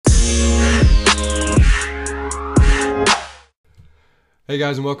Hey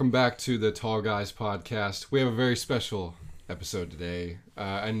guys, and welcome back to the Tall Guys podcast. We have a very special episode today.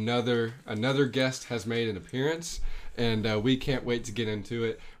 Another guest has made an appearance, and we can't wait to get into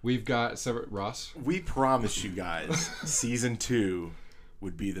it. We've got Ross. We promised you guys season 2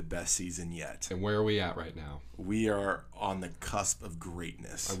 would be the best season yet. And where are we at right now? We are on the cusp of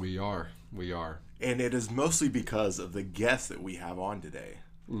greatness. We are. And it is mostly because of the guest that we have on today.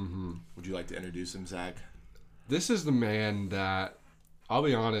 Mm-hmm. Would you like to introduce him, Zach? This is the man that, I'll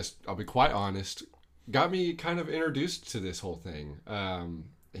be quite honest, got me kind of introduced to this whole thing.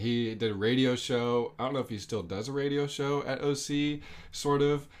 He did a radio show. I don't know if he still does a radio show at OC, sort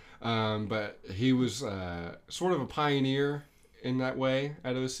of. But he was sort of a pioneer in that way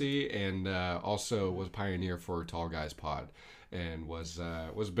at OC, and also was a pioneer for Tall Guys Pod, and was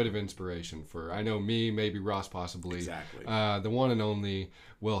a bit of inspiration for, I know, me, maybe Ross, possibly. Exactly. The one and only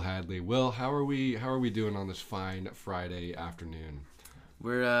Will Hadley. Will, how are we doing on this fine Friday afternoon?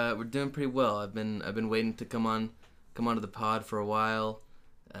 We're doing pretty well. I've been waiting to come onto the pod for a while.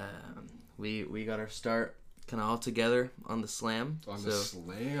 We got our start kind of all together on the Slam. The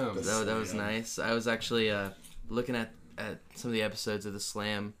Slam. That was nice. I was actually looking at some of the episodes of the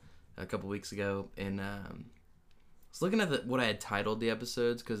Slam a couple weeks ago, and I was looking at what I had titled the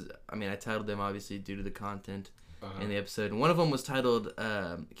episodes, because I titled them obviously due to the content in the episode, and one of them was titled.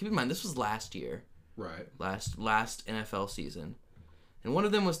 Keep in mind, this was last year, right? Last NFL season. And one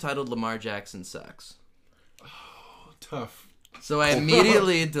of them was titled Lamar Jackson Sucks. Oh, tough. So I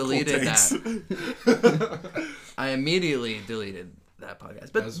immediately deleted that. I immediately deleted that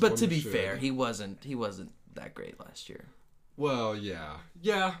podcast. But to be fair, he wasn't that great last year. Well, yeah.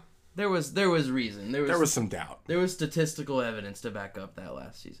 There was reason. There was some doubt. There was statistical evidence to back up that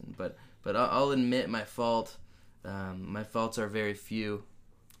last season. But I'll admit my fault. My faults are very few.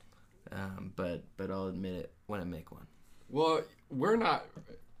 But I'll admit it when I make one. Well, we're not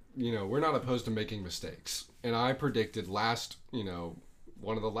opposed to making mistakes. And I predicted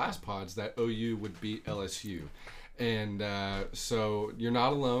one of the last pods that OU would beat LSU. And so you're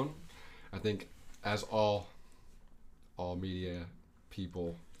not alone. I think as all media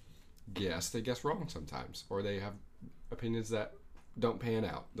people guess, they guess wrong sometimes. Or they have opinions that don't pan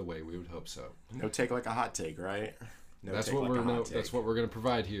out the way we would hope so. No take like a hot take, right? That's what we're going to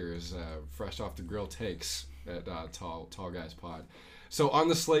provide here is fresh off the grill takes at Tall Guys Pod. So on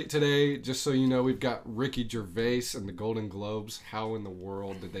the slate today, just so you know, we've got Ricky Gervais and the Golden Globes. How in the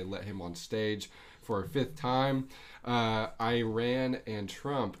world did they let him on stage for a fifth time? Iran and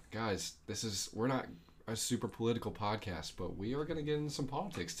Trump. Guys, we're not a super political podcast, but we are going to get into some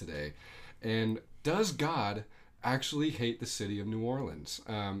politics today. And does God actually hate the city of New Orleans?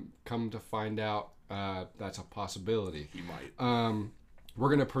 Come to find out, that's a possibility. He might. We're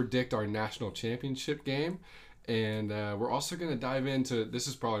going to predict our national championship game, and we're also going to dive into, this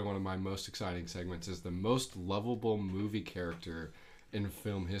is probably one of my most exciting segments, is the most lovable movie character in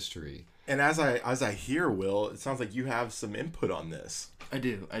film history. And as I hear, Will, it sounds like you have some input on this. I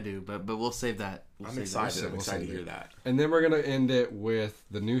do, but we'll save that. I'm excited to hear that. And then we're going to end it with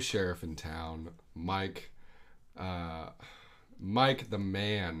the new sheriff in town, Mike the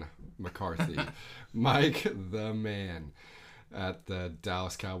Man McCarthy. Mike the Man at the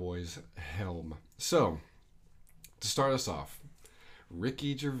Dallas Cowboys helm. So, to start us off,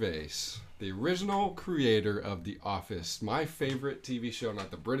 Ricky Gervais, the original creator of The Office, my favorite TV show,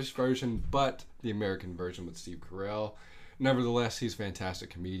 not the British version, but the American version with Steve Carell. Nevertheless, he's a fantastic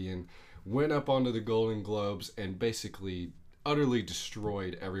comedian. Went up onto the Golden Globes and basically utterly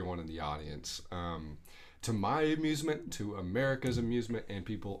destroyed everyone in the audience. To my amusement, to America's amusement, and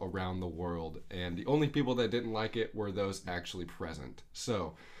people around the world. And the only people that didn't like it were those actually present.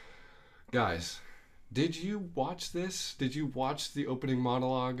 So, guys, did you watch this? Did you watch the opening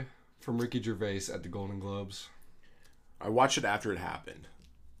monologue from Ricky Gervais at the Golden Globes? I watched it after it happened.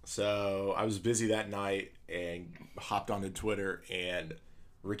 So I was busy that night and hopped onto Twitter, and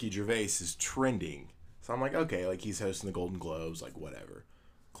Ricky Gervais is trending. So I'm like, okay, like he's hosting the Golden Globes, like whatever.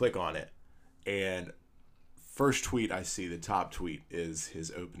 Click on it. And first tweet I see, the top tweet, is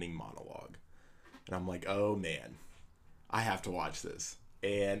his opening monologue. And I'm like, oh man, I have to watch this.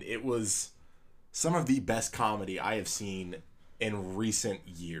 And it was some of the best comedy I have seen in recent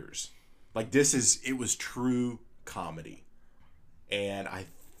years. Like it was true comedy. And I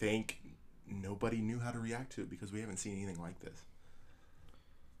think nobody knew how to react to it because we haven't seen anything like this.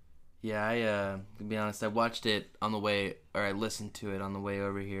 Yeah, to be honest, I watched it on the way, or I listened to it on the way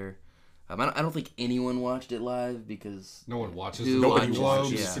over here. I don't think anyone watched it live because no one watches the Golden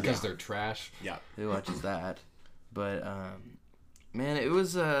Globes because they're trash. Yeah, who watches that? But man, it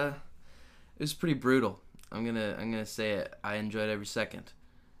was pretty brutal. I'm gonna say it. I enjoyed every second.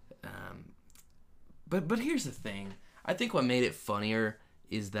 But here's the thing. I think what made it funnier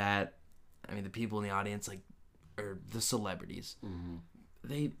is that, I mean, the people in the audience, like, or the celebrities,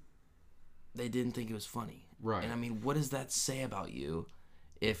 they didn't think it was funny. Right. And I mean, what does that say about you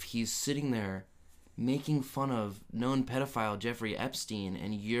if he's sitting there making fun of known pedophile Jeffrey Epstein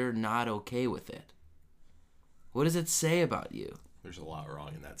and you're not okay with it? What does it say about you? There's a lot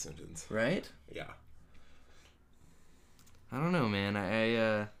wrong in that sentence. Right? Yeah. I don't know, man.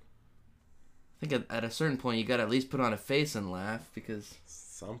 I think at a certain point you gotta at least put on a face and laugh because...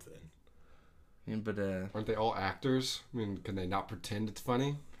 Something. I mean, but aren't they all actors? I mean, can they not pretend it's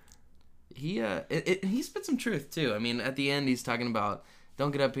funny? He spit some truth too. I mean, at the end he's talking about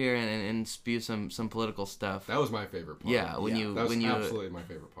don't get up here and spew some political stuff. That was my favorite part. Yeah, that was absolutely my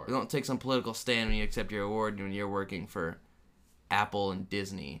favorite part. You don't take some political stand when you accept your award when you're working for Apple and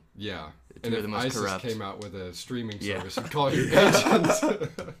Disney. Yeah. Two and of the most ISIS corrupt. Came out with a streaming service and call your agents.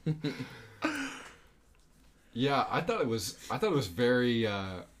 Yeah, I thought it was very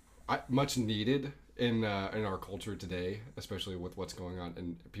much needed in our culture today, especially with what's going on,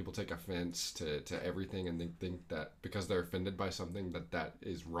 and people take offense to everything, and they think that because they're offended by something that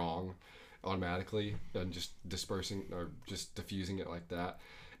is wrong automatically, and just dispersing or just diffusing it like that.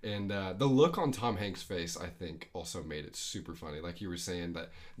 And the look on Tom Hanks' face, I think, also made it super funny. Like you were saying, that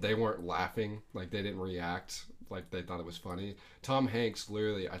they weren't laughing, like they didn't react, like they thought it was funny. Tom Hanks,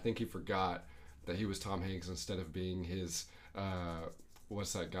 literally, I think he forgot that he was Tom Hanks instead of being his,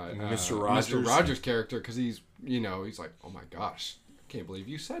 what's that guy? Mr. Rogers. Mr. Rogers character, because he's like, oh my gosh, I can't believe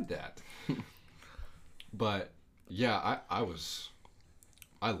you said that. But yeah,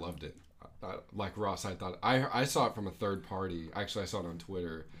 I loved it. Like Ross, I thought I saw it from a third party. Actually, I saw it on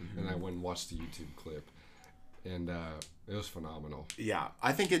Twitter, and I went and watched the YouTube clip, and it was phenomenal. Yeah,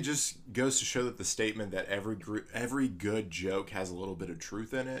 I think it just goes to show that the statement that every good joke has a little bit of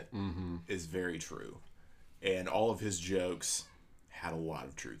truth in it is very true, and all of his jokes had a lot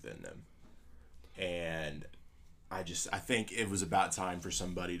of truth in them, and I think it was about time for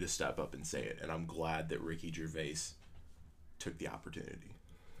somebody to step up and say it, and I'm glad that Ricky Gervais took the opportunity.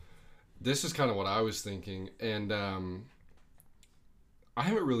 This is kind of what I was thinking, and I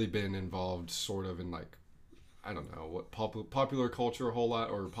haven't really been involved sort of in, like, I don't know, what popular culture a whole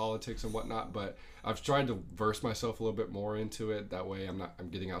lot, or politics and whatnot, but I've tried to verse myself a little bit more into it. That way I'm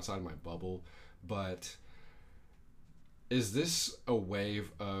getting outside my bubble. But is this a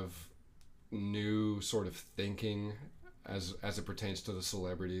wave of new sort of thinking as it pertains to the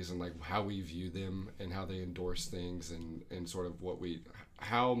celebrities and like how we view them and how they endorse things and sort of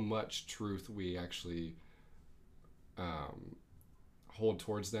how much truth we actually hold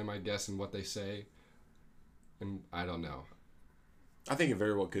towards them, I guess, and what they say? And I don't know. I think it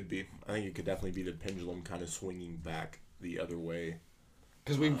very well could be. I think it could definitely be the pendulum kind of swinging back the other way.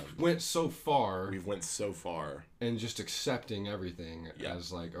 Because we went so far. We've went so far. And just accepting everything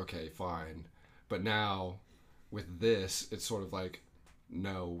as like, okay, fine. But now, with this, it's sort of like,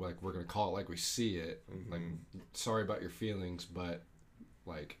 no, like, we're going to call it like we see it. Mm-hmm. Like, sorry about your feelings, but,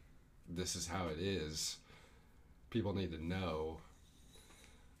 like, this is how it is. People need to know.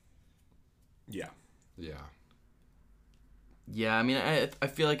 Yeah. Yeah. Yeah, I mean, I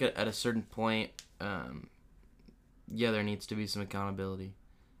feel like at a certain point, there needs to be some accountability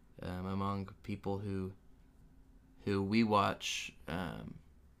among people who we watch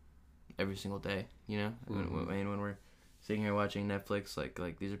every single day. You know, when we're sitting here watching Netflix,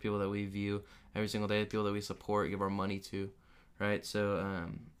 like these are people that we view every single day, people that we support, give our money to, right? So,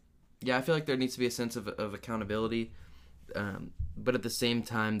 I feel like there needs to be a sense of accountability, but at the same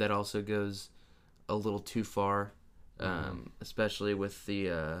time, that also goes a little too far. Especially with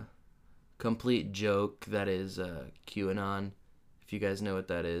the complete joke that is QAnon. If you guys know what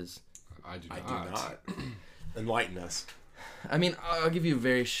that is. I do not. Enlighten us. I mean, I'll give you a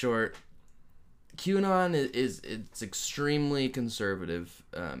very short. QAnon it's extremely conservative.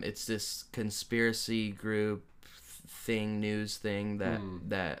 It's this conspiracy group news thing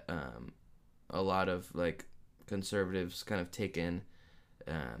that a lot of like conservatives kind of take in.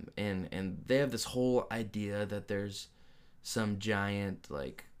 And they have this whole idea that there's some giant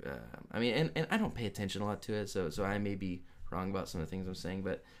like and I don't pay attention a lot to it, so I may be wrong about some of the things I'm saying,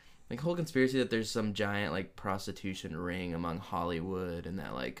 but like whole conspiracy that there's some giant like prostitution ring among Hollywood, and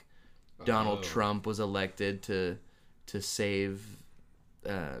that like Donald Trump was elected to save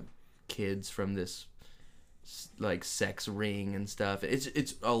kids from this like sex ring and stuff.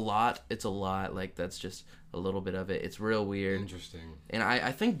 It's a lot. Like that's just a little bit of it. It's real weird. Interesting. And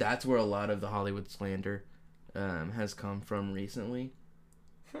I think that's where a lot of the Hollywood slander has come from recently.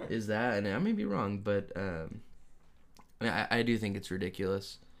 is that, and I may be wrong, but I mean, I do think it's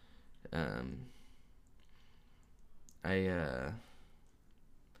ridiculous. I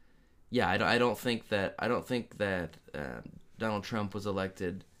don't think that Donald Trump was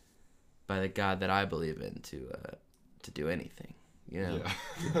elected by the God that I believe in to do anything. You know?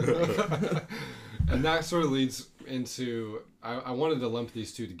 Yeah. And that sort of leads into I wanted to lump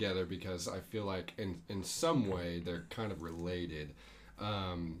these two together because I feel like in some way they're kind of related.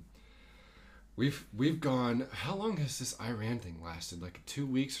 We've gone. How long has this Iran thing lasted? Like 2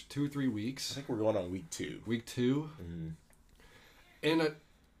 weeks, 2 or 3 weeks. I think we're going on week 2. Week 2, Mm-hmm. and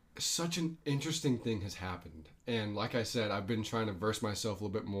such an interesting thing has happened. And like I said, I've been trying to verse myself a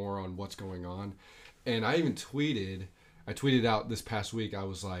little bit more on what's going on. And I even tweeted out this past week. I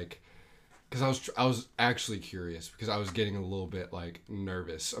was like, because I was actually curious because I was getting a little bit like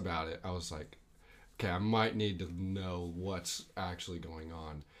nervous about it. I was like, okay, I might need to know what's actually going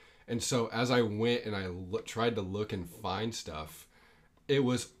on. And so as I went and I tried to look and find stuff, it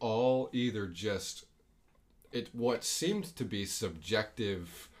was all either just what seemed to be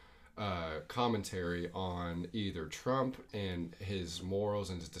subjective commentary on either Trump and his morals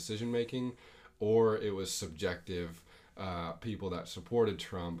and his decision making, or it was subjective people that supported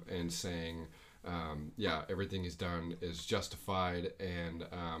Trump and saying, everything he's done is justified, and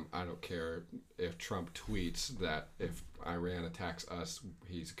I don't care if Trump tweets that if Iran attacks us,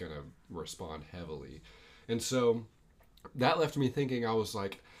 he's going to respond heavily. And so that left me thinking, I was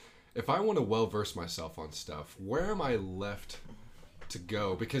like, if I want to well verse myself on stuff, where am I left to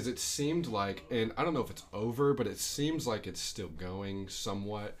go? Because it seemed like, and I don't know if it's over, but it seems like it's still going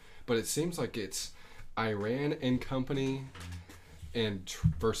somewhat, but it seems like it's Iran and company and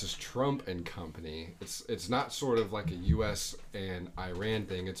versus Trump and company. It's not sort of like a U.S. and Iran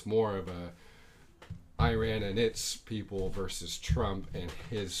thing. It's more of a Iran and its people versus Trump and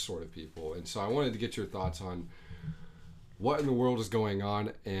his sort of people. And so I wanted to get your thoughts on what in the world is going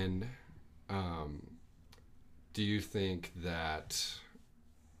on, and do you think that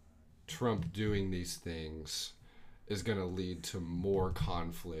Trump doing these things is going to lead to more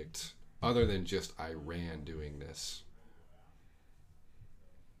conflict other than just Iran doing this?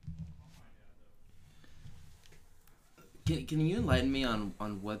 Can you enlighten me on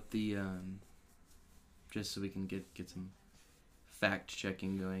what the just so we can get some fact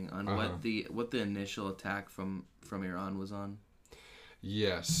checking going on what the initial attack from Iran was on?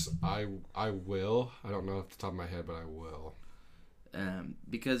 Yes, I will. I don't know off the top of my head, but I will.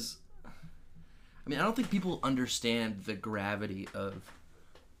 Because I mean, I don't think people understand the gravity of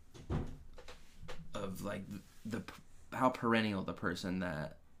like the how perennial the person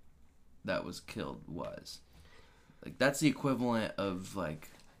that was killed was. Like, that's the equivalent of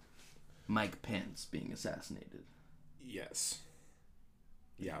like Mike Pence being assassinated. Yes.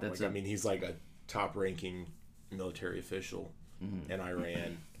 Yeah, That's I mean, he's like a top-ranking military official in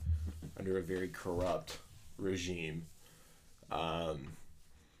Iran under a very corrupt regime. And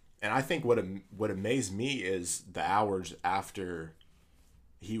I think what amazed me is the hours after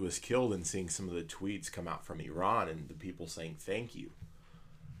he was killed and seeing some of the tweets come out from Iran and the people saying thank you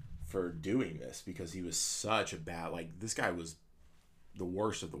for doing this, because he was such a bad, like, this guy was the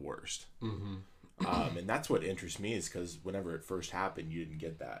worst of the worst. Mm-hmm. And that's what interests me, is because whenever it first happened, you didn't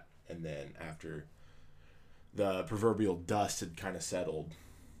get that. And then after the proverbial dust had kind of settled,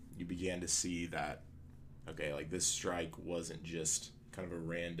 you began to see that, okay, like, this strike wasn't just kind of a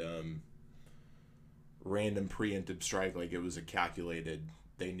random preemptive strike. Like, it was a calculated,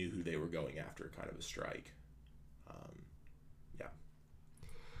 they knew who they were going after kind of a strike.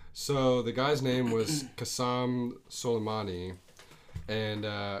 So the guy's name was Qasem Soleimani, and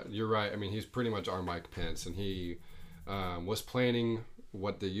you're right. I mean, he's pretty much our Mike Pence, and he was planning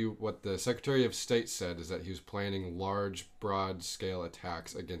what the Secretary of State said is that he was planning large, broad-scale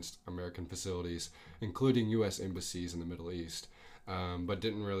attacks against American facilities, including U.S. embassies in the Middle East, but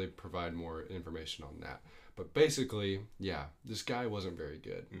didn't really provide more information on that. But basically, yeah, this guy wasn't very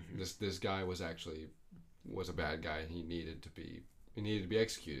good. Mm-hmm. This guy was a bad guy, and he needed to be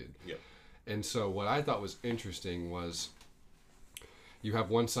executed. Yep. And so what I thought was interesting was you have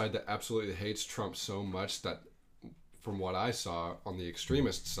one side that absolutely hates Trump so much that, from what I saw on the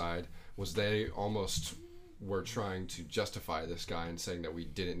extremist side, was they almost were trying to justify this guy and saying that we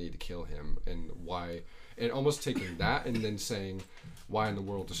didn't need to kill him, and why, and almost taking that and then saying, why in the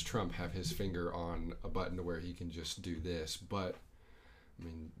world does Trump have his finger on a button to where he can just do this? But I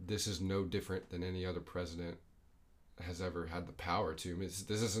mean, this is no different than any other president has ever had the power to. I mean,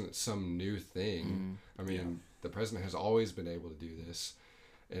 this isn't some new thing. I mean, the president has always been able to do this.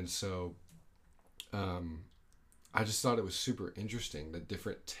 And so I just thought it was super interesting the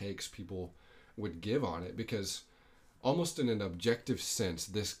different takes people would give on it, because almost in an objective sense,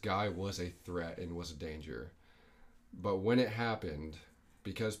 this guy was a threat and was a danger. But when it happened,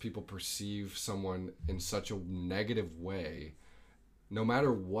 because people perceive someone in such a negative way, no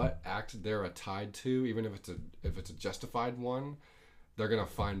matter what act they're tied to, even if it's a justified one, they're gonna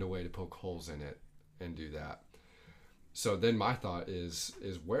find a way to poke holes in it and do that. So then my thought is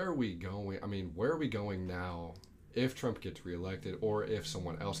where are we going? I mean, where are we going now if Trump gets reelected, or if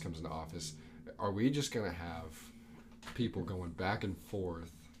someone else comes into office? Are we just gonna have people going back and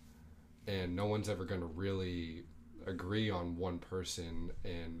forth, and no one's ever gonna really agree on one person,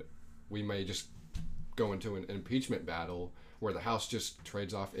 and we may just go into an impeachment battle where the House just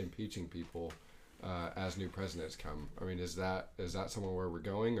trades off impeaching people as new presidents come? I mean, is that somewhere where we're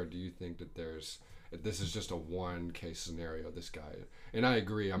going, or do you think that this is just a one case scenario? This guy, and I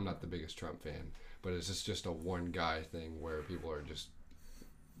agree, I'm not the biggest Trump fan, but is this just a one guy thing where people are just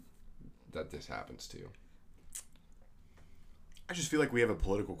that this happens to? I just feel like we have a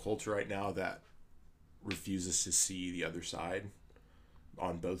political culture right now that refuses to see the other side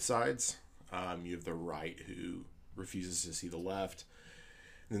on both sides. You have the right who refuses to see the left,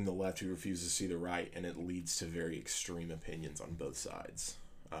 and then the left who refuses to see the right, and it leads to very extreme opinions on both sides.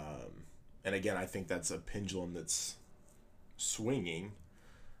 And again, I think that's a pendulum that's swinging.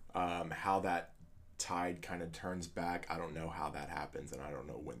 How that tide kind of turns back, I don't know how that happens, and I don't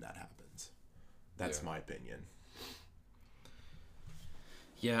know when that happens. That's my opinion.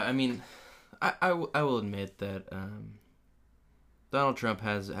 Yeah, I mean, I will admit that Donald Trump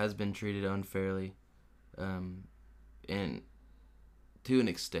has been treated unfairly, and to an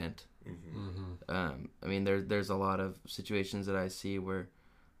extent. Mm-hmm. I mean, there's a lot of situations that I see where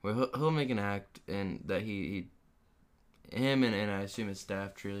he'll make an act and that him and I assume his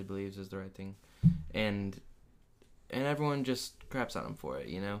staff truly believes is the right thing, and everyone just craps on him for it,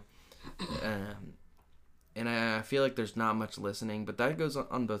 you know. And I feel like there's not much listening, but that goes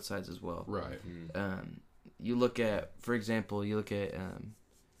on both sides as well. Right. You look at, for example, immigration.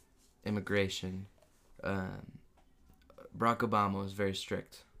 Barack Obama was very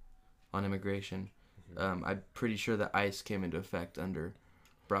strict on immigration. I'm pretty sure that ICE came into effect under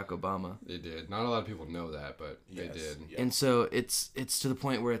Barack Obama. They did. Not a lot of people know that, but they did. Yeah. And so it's to the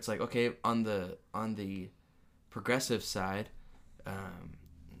point where it's like, okay, on the progressive side,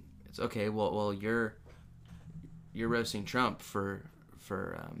 it's okay. Well, you're roasting Trump for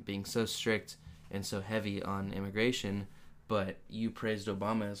being so strict and so heavy on immigration, but you praised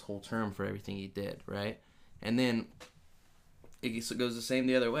Obama his whole term for everything he did, right? And then it goes the same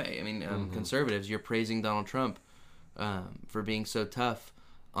the other way. I mean, conservatives, you're praising Donald Trump for being so tough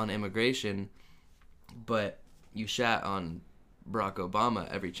on immigration, but you shat on Barack Obama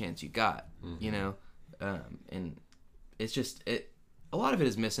every chance you got, you know? And it's just, a lot of it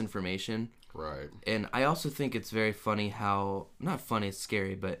is misinformation. Right. And I also think it's very funny how, not funny, it's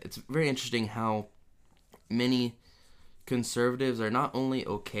scary, but it's very interesting how many conservatives are not only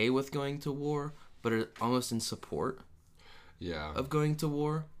okay with going to war, but are almost in support of going to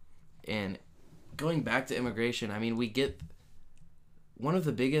war. And going back to immigration, I mean, we get one of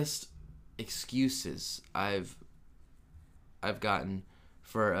the biggest excuses I've gotten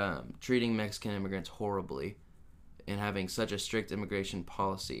for treating Mexican immigrants horribly and having such a strict immigration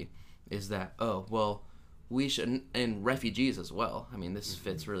policy is that, oh, well, we should, and refugees as well. I mean, this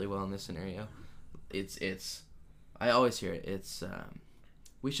fits really well in this scenario. It's I always hear it. It's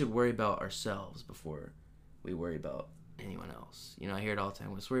we should worry about ourselves before we worry about anyone else. You know, I hear it all the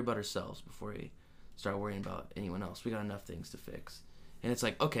time. Let's worry about ourselves before we start worrying about anyone else. We got enough things to fix. And it's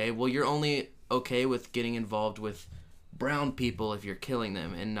like, okay, well, you're only okay with getting involved with brown people if you're killing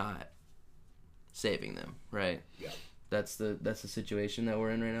them and not saving them, right? Yeah. That's the situation that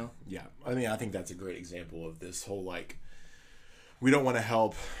we're in right now. Yeah. I mean, I think that's a great example of this whole, like, we don't want to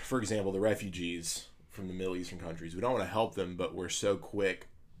help, for example, the refugees from the Middle Eastern countries. We don't want to help them, but we're so quick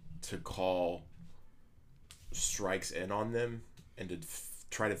to call strikes in on them and to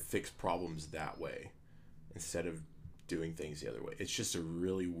try to fix problems that way instead of doing things the other way. It's just a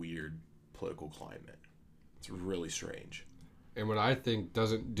really weird political climate. It's really strange. And what I think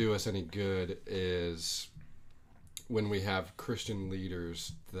doesn't do us any good is when we have Christian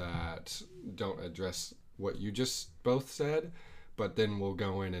leaders that don't address what you just both said, but then will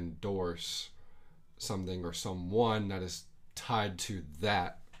go and endorse something or someone that is tied to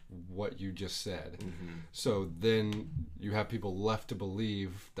that, what you just said. So then you have people left to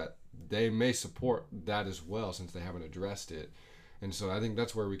believe that they may support that as well since they haven't addressed it. And so I think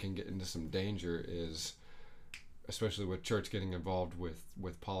that's where we can get into some danger, is especially with church getting involved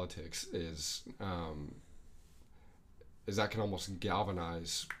with politics, is is that can almost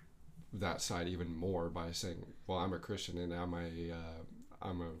galvanize that side even more by saying, well, I'm a Christian and I'm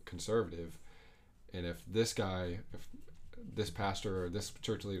a conservative, and if this pastor or this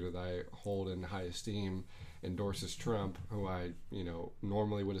church leader that I hold in high esteem endorses Trump, who I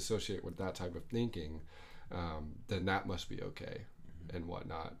normally would associate with that type of thinking, then that must be okay and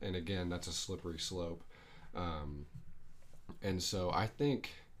whatnot. And again, that's a slippery slope. And so I think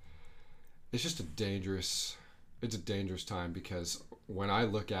it's just a dangerous time, because when I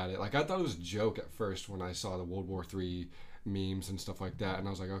look at it, like, I thought it was a joke at first when I saw the World War III memes and stuff like that, and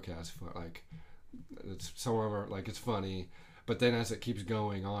I was like, okay, that's fun. Like, it's somewhere, like, it's funny. But then as it keeps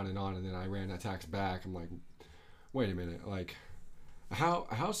going on, and then Iran attacks back, I'm like, wait a minute, like,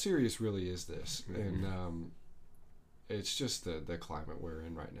 how serious really is this? And it's just the climate we're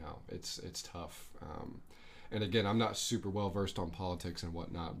in right now. It's tough. And again, I'm not super well versed on politics and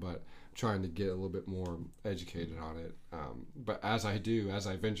whatnot, but trying to get a little bit more educated on it. But as I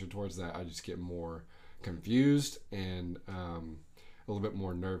venture towards that, I just get more confused and a little bit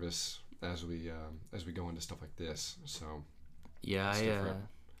more nervous as we go into stuff like this. So yeah,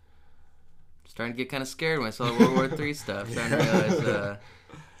 starting to get kind of scared when I saw the World War III stuff. Starting to realize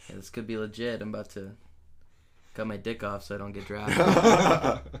this could be legit. I'm about to cut my dick off so I don't get drafted.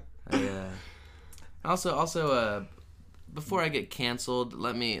 Also, before I get canceled,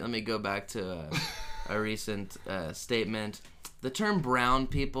 let me go back to a recent statement. The term brown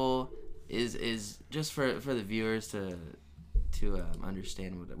people is just for the viewers to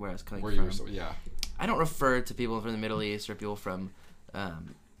understand where I was coming from. I don't refer to people from the Middle East or people from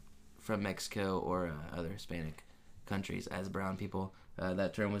Mexico or other Hispanic countries as brown people.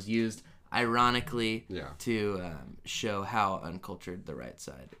 That term was used ironically to show how uncultured the right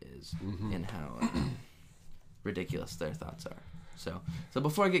side is and how ridiculous their thoughts are. So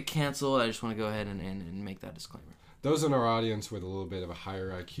before I get canceled, I just want to go ahead and make that disclaimer. Those in our audience with a little bit of a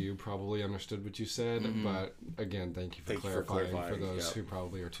higher IQ probably understood what you said, but again, thank you for clarifying for those who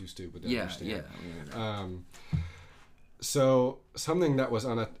probably are too stupid to understand. So something that was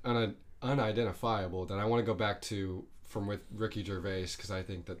unidentifiable that I want to go back to from with Ricky Gervais, because I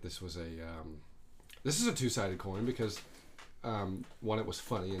think that this is a two-sided coin, because one, it was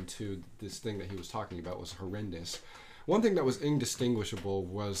funny, and two, this thing that he was talking about was horrendous. One thing that was indistinguishable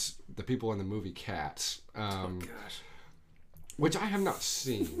was the people in the movie Cats, which I have not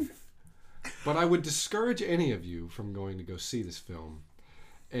seen, but I would discourage any of you from going to go see this film.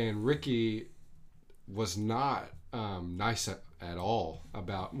 And Ricky was not nice at all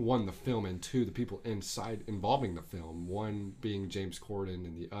about, one, the film, and two, the people involving the film. One being James Corden,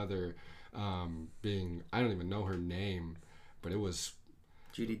 and the other being, I don't even know her name, but it was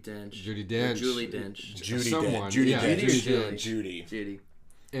Judi Dench. Judy Dench.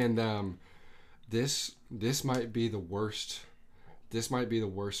 And this might be the worst. This might be the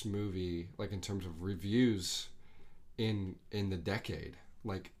worst movie, like, in terms of reviews in the decade.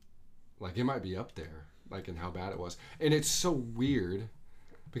 Like it might be up there, like, in how bad it was. And it's so weird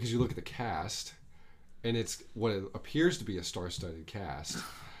because you look at the cast, and it's what it appears to be a star-studded cast.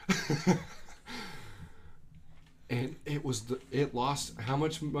 And it lost, how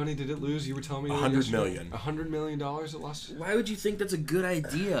much money did it lose? You were telling me $100 million. $100 million it lost. Why would you think that's a good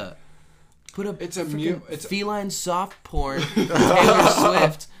idea? Put up it's feline soft porn Taylor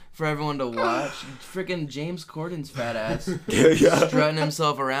Swift for everyone to watch. Freaking James Corden's fat ass strutting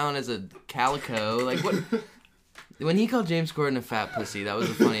himself around as a calico. Like, what? When he called James Corden a fat pussy, that was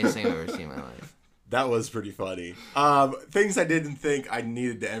the funniest thing I've ever seen in my life. That was pretty funny. Things I didn't think I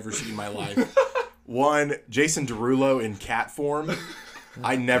needed to ever see in my life. One, Jason Derulo in cat form.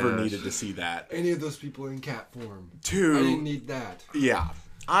 I never needed to see that. Any of those people in cat form. Two, I didn't need that. Yeah.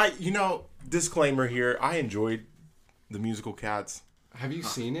 Disclaimer here, I enjoyed the musical Cats. Have you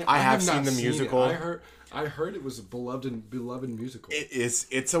seen it? I have seen the musical. I heard it was a beloved musical.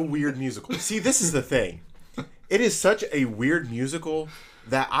 It's a weird musical. See, this is the thing. It is such a weird musical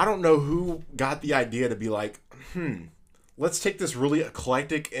that I don't know who got the idea to be like, let's take this really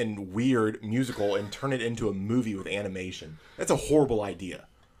eclectic and weird musical and turn it into a movie with animation. That's a horrible idea.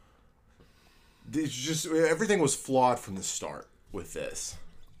 It's just, everything was flawed from the start with this.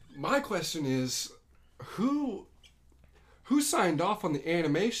 My question is, who signed off on the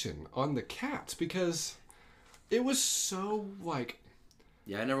animation on the Cats? Because it was so, like...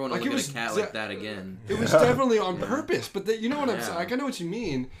 Yeah, I never want to look at a cat like that again. It was definitely on purpose. But you know what I'm saying? Like, I know what you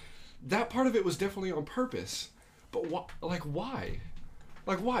mean. That part of it was definitely on purpose. But why? Like,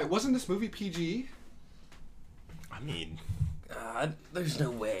 why? Wasn't this movie PG? I mean... there's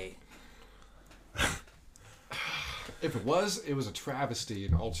no way. If it was a travesty,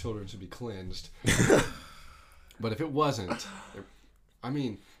 and all children should be cleansed. But if it wasn't, I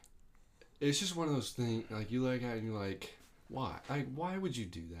mean, it's just one of those things. Like you look at it and you're like, why? Like, why would you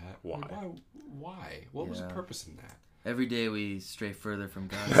do that? Why? Like, why? What was the purpose in that? Every day we stray further from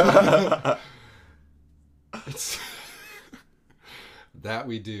God. It's that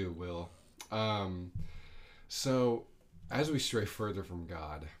we do, Will. So, as we stray further from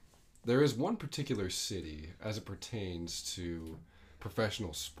God, there is one particular city, as it pertains to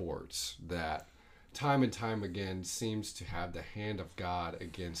professional sports, that time and time again seems to have the hand of God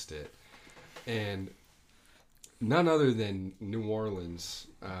against it. And none other than New Orleans.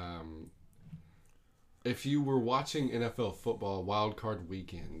 If you were watching NFL football wild card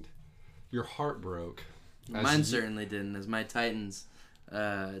weekend, your heart broke. Mine certainly didn't, as my Titans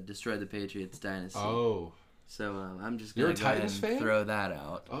destroyed the Patriots dynasty. Oh. So I'm just You're going a to go ahead Titans and fan? throw that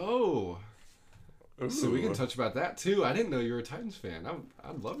out. Oh. So we can Ooh. touch about that too. I didn't know you were a Titans fan.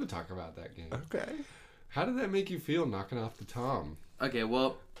 I'd love to talk about that game. Okay. How did that make you feel knocking off the Tom? Okay,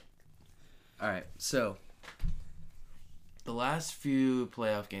 well, all right. So the last few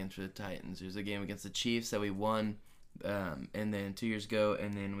playoff games for the Titans, there was a game against the Chiefs that we won, and then 2 years ago,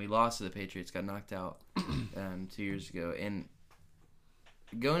 and then we lost to the Patriots, got knocked out 2 years ago. And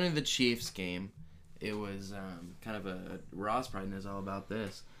going into the Chiefs game, it was kind of a Ross probably knows all about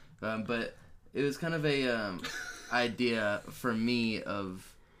this, but it was kind of a idea for me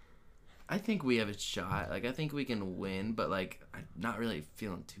of, I think we have a shot. Like, I think we can win, but, like, I'm not really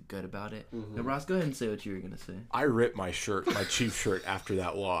feeling too good about it. Now, Ross, go ahead and say what you were going to say. I ripped my Chiefs shirt after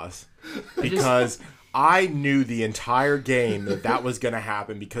that loss because I knew the entire game that was going to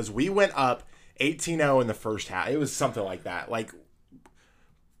happen because we went up 18-0 in the first half. It was something like that.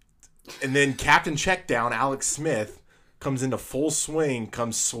 And then Captain Checkdown, Alex Smith, comes into full swing,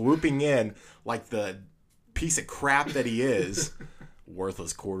 comes swooping in like the piece of crap that he is.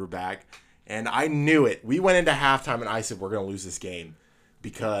 Worthless quarterback. And I knew it. We went into halftime and I said, we're going to lose this game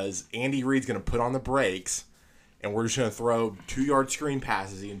because Andy Reid's going to put on the brakes and we're just going to throw 2-yard screen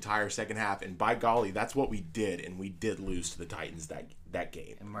passes the entire second half. And by golly, that's what we did. And we did lose to the Titans that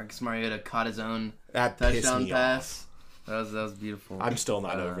game. And Marcus Mariota caught his own That pissed touchdown me pass. That was beautiful. I'm still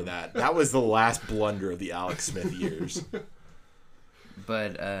not over that. That was the last blunder of the Alex Smith years.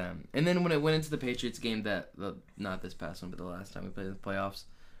 But and then when it went into the Patriots game, not this past one, but the last time we played in the playoffs,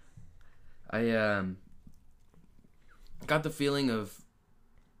 I got the feeling of,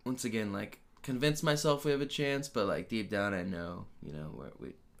 once again, like, convinced myself we have a chance, but, like, deep down I know,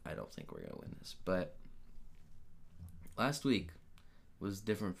 I don't think we're gonna win this. But last week was a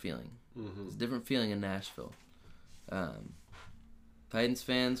different feeling. It was a different feeling in Nashville. Titans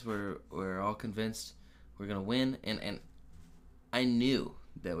fans were all convinced we're gonna win, and I knew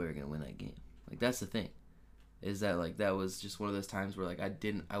that we were gonna win that game. Like, that's the thing, is that, like, that was just one of those times where, like,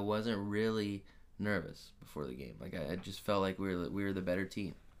 I wasn't really nervous before the game. Like, I just felt like we were the better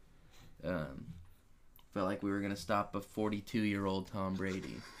team. Felt like we were gonna stop a 42-year-old Tom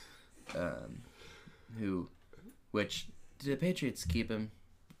Brady, which did the Patriots keep him?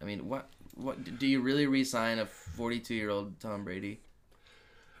 I mean, what do you really re-sign a 42-year-old Tom Brady?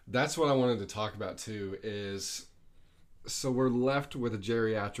 That's what I wanted to talk about too. So we're left with a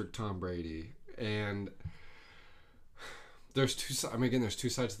geriatric Tom Brady, and there's two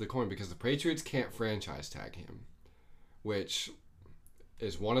sides to the coin because the Patriots can't franchise tag him, which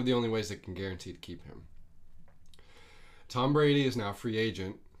is one of the only ways they can guarantee to keep him. Tom Brady is now a free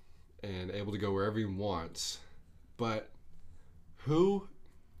agent and able to go wherever he wants, but who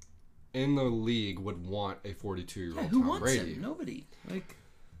in the league would want a 42-year-old Who Tom wants Brady? him? Nobody. Like,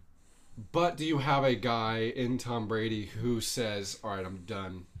 but do you have a guy in Tom Brady who says, all right, I'm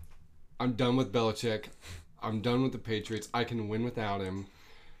done. I'm done with Belichick. I'm done with the Patriots. I can win without him.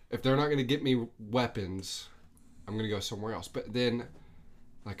 If they're not going to get me weapons, I'm going to go somewhere else. But then,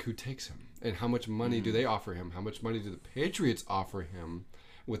 like, who takes him? And how much money do they offer him? How much money do the Patriots offer him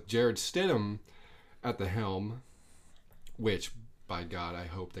with Jared Stidham at the helm? Which, by God, I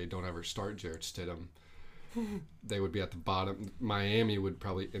hope they don't ever start Jared Stidham. They would be at the bottom. Miami would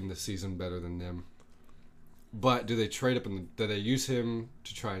probably end the season better than them. But do they trade up do they use him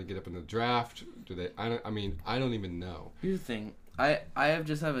to try and get up in the draft? Do they? I don't even know. here's the thing. I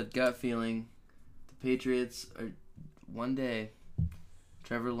just have a gut feeling the Patriots are, one day,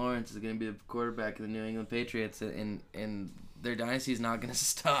 Trevor Lawrence is going to be the quarterback of the New England Patriots, and their dynasty is not going to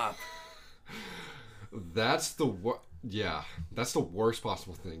stop. That's the worst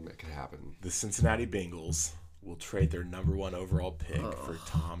possible thing that could happen. The Cincinnati Bengals will trade their number 1 overall pick for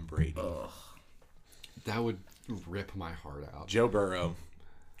Tom Brady. That would rip my heart out. Joe Burrow, Joe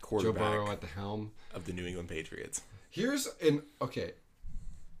quarterback Burrow at the helm of the New England Patriots. Okay.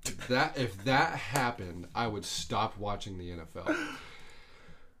 If that happened, I would stop watching the NFL.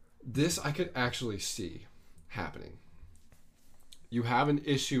 This I could actually see happening. You have an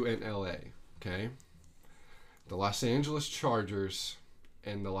issue in LA, okay? The Los Angeles Chargers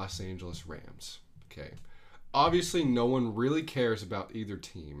and the Los Angeles Rams, okay? Obviously, no one really cares about either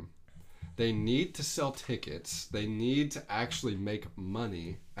team. They need to sell tickets. They need to actually make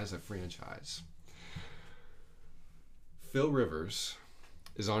money as a franchise. Phil Rivers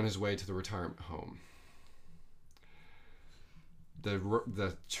is on his way to the retirement home.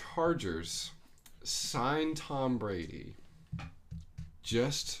 The Chargers signed Tom Brady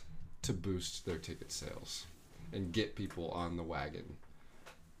just to boost their ticket sales and get people on the wagon.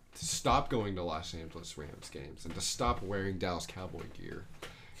 To stop going to Los Angeles Rams games and to stop wearing Dallas Cowboy gear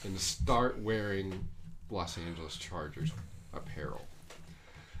and to start wearing Los Angeles Chargers apparel.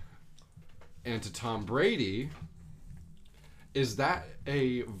 And to Tom Brady, is that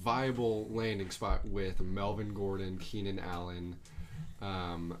a viable landing spot with Melvin Gordon, Keenan Allen?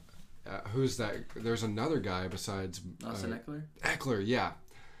 Who's that? There's another guy besides Austin Eckler? Eckler, yeah.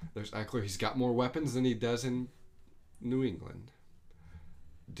 There's Eckler. He's got more weapons than he does in New England.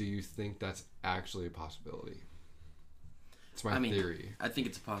 Do you think that's actually a possibility? It's my theory. I think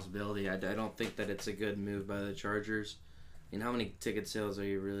it's a possibility. I don't think that it's a good move by the Chargers. I mean, how many ticket sales are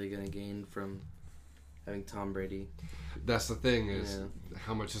you really going to gain from having Tom Brady? That's the thing is,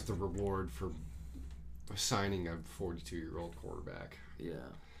 how much is the reward for signing a 42-year-old quarterback? Yeah.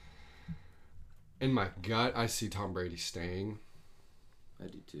 In my gut, I see Tom Brady staying. I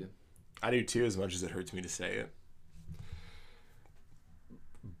do too. I do too, as much as it hurts me to say it.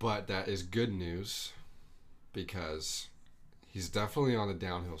 But that is good news because he's definitely on a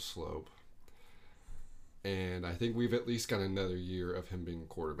downhill slope. And I think we've at least got another year of him being a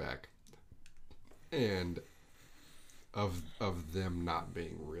quarterback. And of them not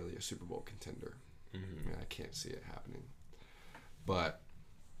being really a Super Bowl contender. Mm-hmm. I mean, I can't see it happening. But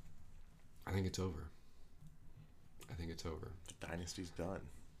I think it's over. I think it's over. The dynasty's done.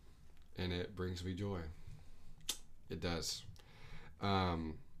 And it brings me joy. It does.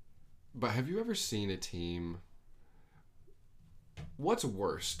 But have you ever seen a team... What's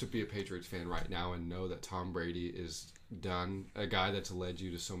worse, to be a Patriots fan right now and know that Tom Brady is done, a guy that's led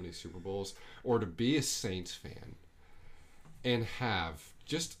you to so many Super Bowls, or to be a Saints fan and have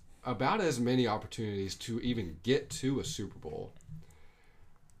just about as many opportunities to even get to a Super Bowl,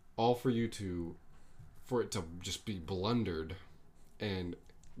 all for it to just be blundered and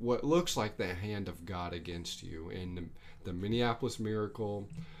what looks like the hand of God against you in the Minneapolis Miracle,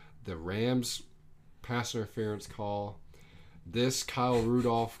 the Rams pass interference call, this Kyle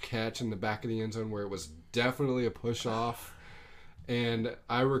Rudolph catch in the back of the end zone where it was definitely a push off. And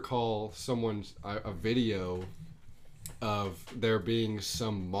I recall a video of there being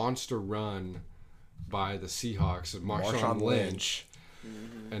some monster run by the Seahawks of Marshawn Lynch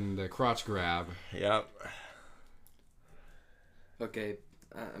and the crotch grab. Yep. Okay,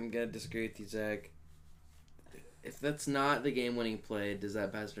 I'm going to disagree with you, Zach. If that's not the game-winning play, does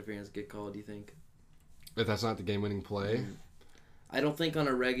that pass interference get called, do you think? If that's not the game-winning play? I don't think on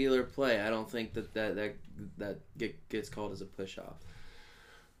a regular play, I don't think that gets called as a push-off.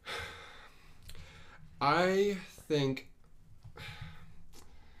 I think...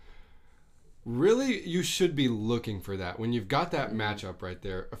 Really, you should be looking for that. When you've got that matchup right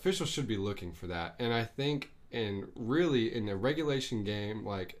there, officials should be looking for that. And I think... And really, in a regulation game,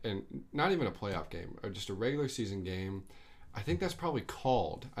 and not even a playoff game, or just a regular season game, I think that's probably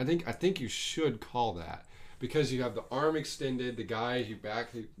called. I think you should call that because you have the arm extended, the guy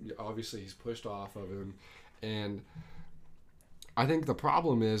obviously he's pushed off of him, and I think the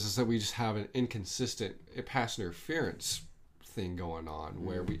problem is that we just have an inconsistent pass interference thing going on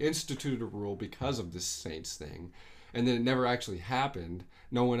where we instituted a rule because of this Saints thing. And then it never actually happened.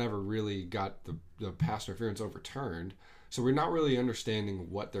 No one ever really got the pass interference overturned. So we're not really understanding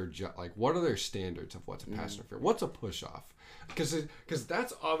what what are their standards of what's a pass interference? What's a push-off? Because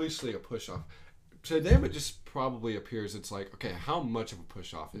that's obviously a push-off. To them, it just probably appears it's like, okay, how much of a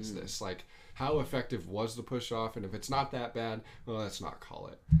push-off is this? Like, how effective was the push-off? And if it's not that bad, well, let's not call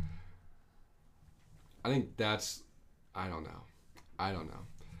it. I think that's... I don't know.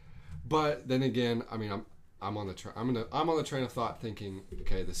 But then again, I mean, I'm on the train of thought thinking,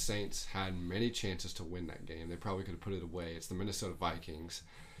 okay, the Saints had many chances to win that game. They probably could have put it away. It's the Minnesota Vikings.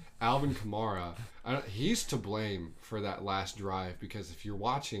 Alvin Kamara, he's to blame for that last drive because if you're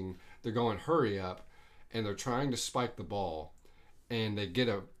watching, they're going hurry up, and they're trying to spike the ball, and they get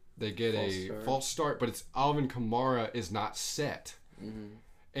a false start, but it's Alvin Kamara is not set,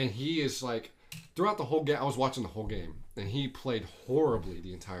 and he is like throughout the whole game, I was watching the whole game, and he played horribly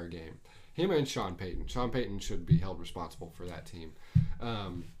the entire game. Him and Sean Payton. Sean Payton should be held responsible for that team.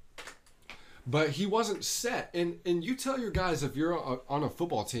 But he wasn't set. And you tell your guys, if you're on a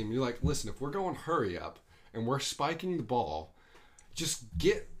football team, you're like, listen, if we're going hurry up and we're spiking the ball, just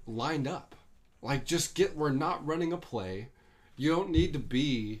get lined up. Like, we're not running a play. You don't need to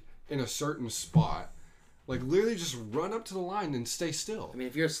be in a certain spot. Like, literally just run up to the line and stay still. I mean,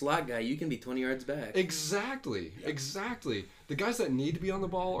 if you're a slot guy, you can be 20 yards back. Exactly. Yep. Exactly. The guys that need to be on the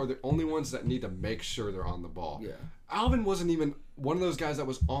ball are the only ones that need to make sure they're on the ball. Yeah. Alvin wasn't even one of those guys that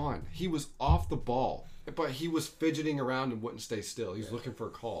was on. He was off the ball, but he was fidgeting around and wouldn't stay still. He's looking for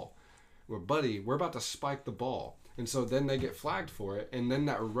a call. Well, buddy, we're about to spike the ball. And so then they get flagged for it, and then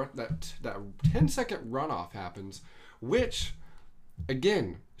that 10-second runoff happens, which,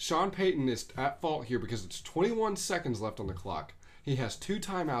 again, Sean Payton is at fault here because it's 21 seconds left on the clock. He has 2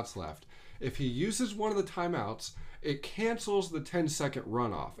 timeouts left. If he uses one of the timeouts, it cancels the 10-second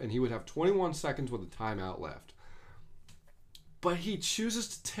runoff, and he would have 21 seconds with a timeout left. But he chooses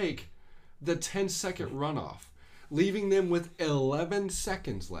to take the 10-second runoff, leaving them with 11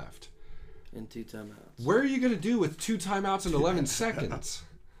 seconds left. And 2 timeouts. What are you going to do with 2 timeouts and 11 seconds?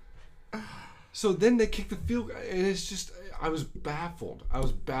 So then they kick the field goal, and it's just, I was baffled. I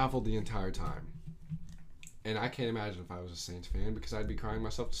was baffled the entire time. And I can't imagine if I was a Saints fan because I'd be crying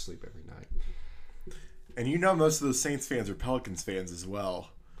myself to sleep every night. And you know most of those Saints fans are Pelicans fans as well.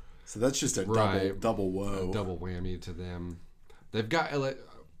 So that's just a double woe. A double whammy to them. They've got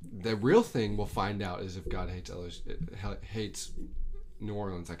the real thing we'll find out is if God hates New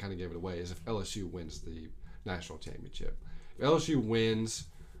Orleans. I kind of gave it away. Is if LSU wins the national championship. If LSU wins,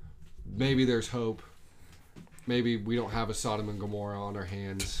 maybe there's hope. Maybe we don't have a Sodom and Gomorrah on our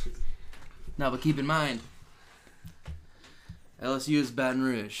hands. No, but keep in mind, LSU is Baton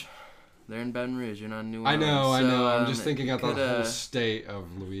Rouge. They're in Baton Rouge. You're not in New Orleans. I know. I'm just thinking of the whole state of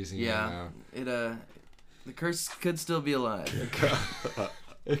Louisiana. Yeah, the curse could still be alive.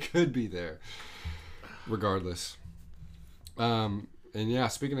 It could be there. Regardless. And yeah,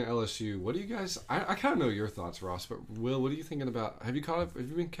 speaking of LSU, what do you guys? I kind of know your thoughts, Ross. But Will, what are you thinking about? Have you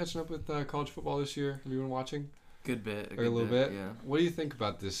been catching up with college football this year? Have you been watching? Good bit. A little bit. Yeah. What do you think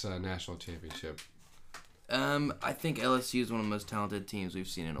about this national championship? I think LSU is one of the most talented teams we've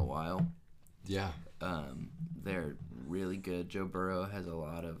seen in a while. Yeah. They're really good. Joe Burrow has a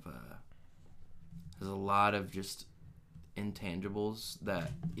lot of just intangibles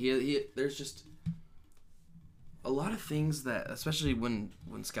that there's just a lot of things that, especially when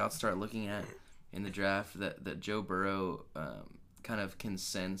scouts start looking at in the draft, that Joe Burrow kind of can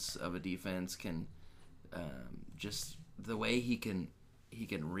sense of a defense, can just the way he can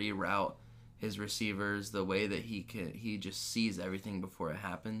reroute his receivers, the way that he just sees everything before it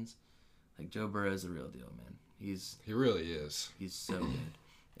happens. Like, Joe Burrow is the real deal, man. He really is. He's so good.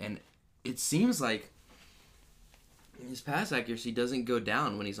 And it seems like his pass accuracy doesn't go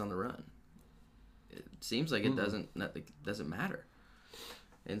down when he's on the run. It seems like it doesn't matter.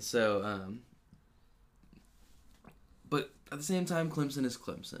 And so, but at the same time, Clemson is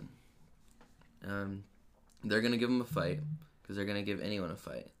Clemson. They're going to give him a fight because they're going to give anyone a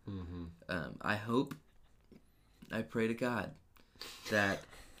fight. Mm-hmm. I pray to God that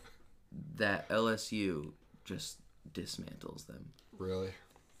LSU just dismantles them. Really?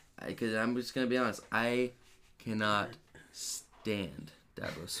 Because I'm just going to be honest. I cannot stand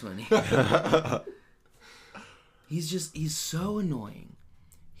Dabo Swinney. He's so annoying.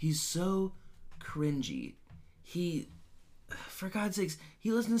 He's so cringy. For God's sakes,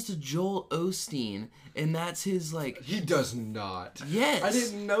 he listens to Joel Osteen, and that's his, like... He does not. Yes. I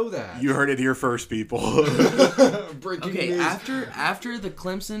didn't know that. You heard it here first, people. Breaking news. After the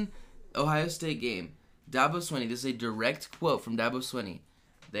Clemson-Ohio State game, Dabo Swinney, this is a direct quote from Dabo Swinney.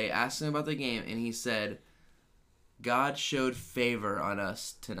 They asked him about the game, and he said, God showed favor on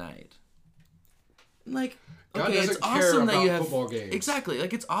us tonight. Like, God it's doesn't care awesome about that you have football games. Exactly.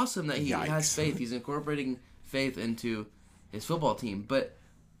 Like, it's awesome that he Yikes. has faith. He's incorporating faith into his football team. But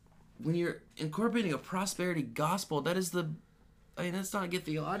when you're incorporating a prosperity gospel, let's not get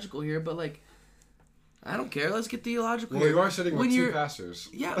theological here, but, like, I don't care. Let's get theological. Well, you are sitting with two pastors.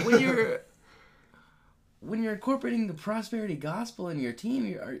 Yeah, when you're incorporating the prosperity gospel in your team,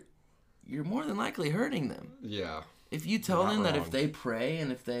 you're more than likely hurting them. Yeah. If you tell them that if they pray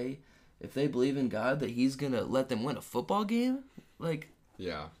and if they believe in God, that He's gonna let them win a football game, like.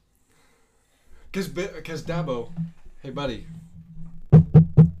 Yeah. Because Dabo, hey buddy,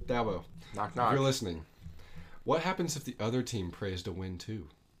 Dabo, knock if knock. you're listening, what happens if the other team prays to win too?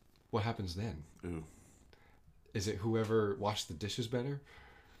 What happens then? Ooh. Is it whoever washed the dishes better?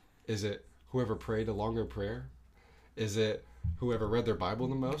 Is it whoever prayed a longer prayer? Is it whoever read their Bible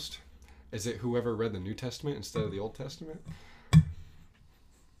the most? Is it whoever read the New Testament instead of the Old Testament?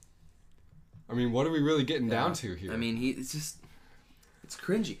 I mean, what are we really getting down to here? I mean, it's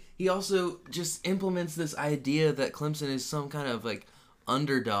cringy. He also just implements this idea that Clemson is some kind of like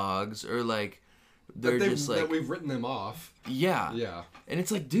underdogs or like they're just like that we've written them off. Yeah. Yeah. And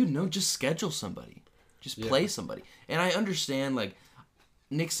it's like, dude, no, just schedule somebody. Just play somebody. And I understand, like,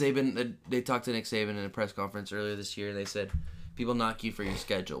 Nick Saban, they talked to Nick Saban in a press conference earlier this year. They said, people knock you for your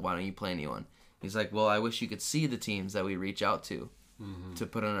schedule. Why don't you play anyone? He's like, well, I wish you could see the teams that we reach out to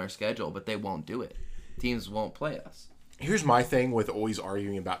put on our schedule, but they won't do it. Teams won't play us. Here's my thing with always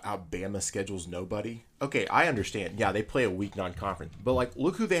arguing about how Bama schedules nobody. Okay, I understand. Yeah, they play a week non-conference. But, like,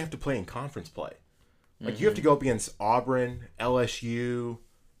 look who they have to play in conference play. Like, you have to go up against Auburn, LSU,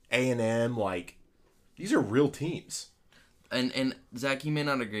 A&M. Like, these are real teams. And Zach, you may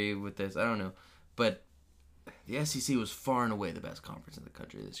not agree with this. I don't know. But the SEC was far and away the best conference in the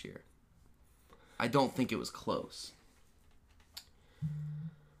country this year. I don't think it was close.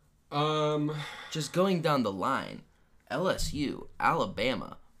 Just going down the line, LSU,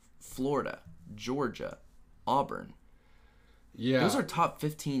 Alabama, Florida, Georgia, Auburn. Yeah. Those are top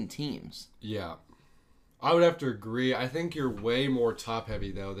 15 teams. Yeah. I would have to agree. I think you're way more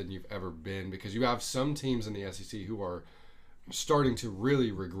top-heavy, though, than you've ever been because you have some teams in the SEC who are starting to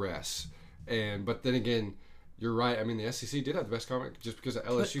really regress. But then again, you're right. I mean, the SEC did have the best conference just because of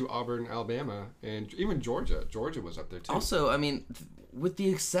LSU, Auburn, Alabama, and even Georgia. Georgia was up there, too. Also, I mean, with the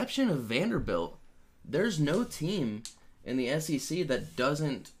exception of Vanderbilt, there's no team in the SEC that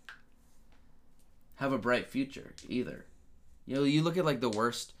doesn't have a bright future either. You know, you look at, like, the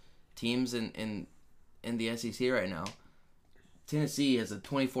worst teams in the SEC right now. Tennessee has a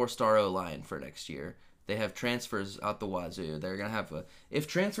 24-star O-line for next year. They have transfers out the wazoo. They're going to have if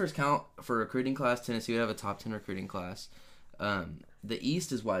transfers count for recruiting class, Tennessee would have a top 10 recruiting class. The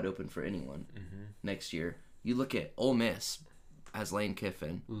East is wide open for anyone next year. You look at Ole Miss has Lane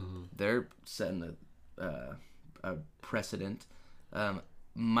Kiffin. They're setting a precedent.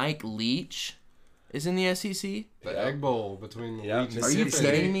 Mike Leach is in the SEC. The Egg Bowl between the Leach and Are you Kiffin.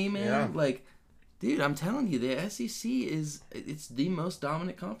 kidding me, man? Yeah. Like, dude, I'm telling you, the SEC it's the most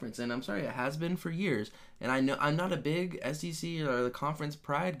dominant conference, and I'm sorry, it has been for years. And I know I'm not a big SEC or the conference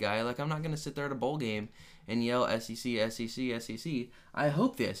pride guy. Like, I'm not gonna sit there at a bowl game and yell SEC, SEC, SEC. I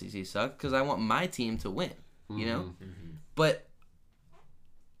hope the SEC sucks because I want my team to win. You know, but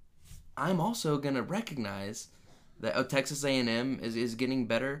I'm also gonna recognize that Texas A&M is getting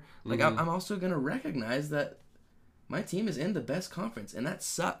better. Like, I'm also gonna recognize that my team is in the best conference, and that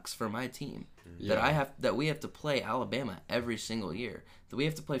sucks for my team. Yeah. That we have to play Alabama every single year. That we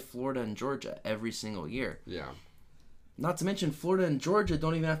have to play Florida and Georgia every single year. Yeah. Not to mention Florida and Georgia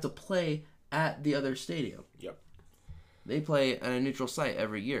don't even have to play at the other stadium. Yep. They play at a neutral site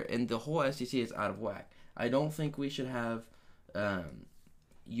every year, and the whole SEC is out of whack. I don't think we should have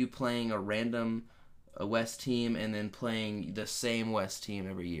you playing a random West team and then playing the same West team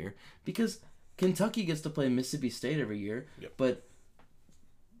every year, because Kentucky gets to play Mississippi State every year, but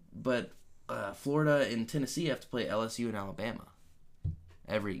Florida and Tennessee have to play LSU and Alabama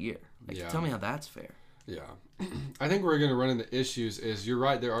every year. Like, tell me how that's fair. Yeah. I think we're going to run into issues is, you're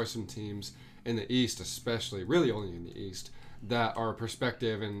right, there are some teams in the East especially, really only in the East, that are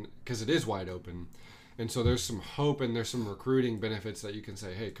perspective, and because it is wide open. And so there's some hope and there's some recruiting benefits that you can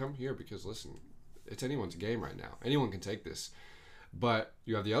say, hey, come here because, listen, it's anyone's game right now. Anyone can take this. But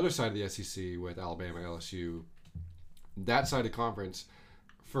you have the other side of the SEC with Alabama, LSU. That side of conference,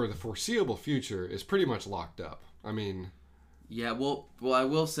 for the foreseeable future, is pretty much locked up. I mean... Yeah, well, I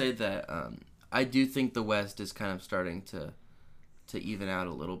will say that I do think the West is kind of starting to even out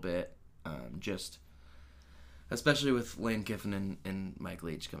a little bit, just especially with Lane Kiffin and Mike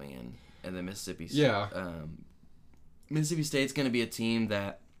Leach coming in, and then Mississippi State. Yeah. Mississippi State's going to be a team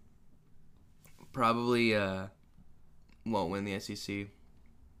that probably won't win the SEC,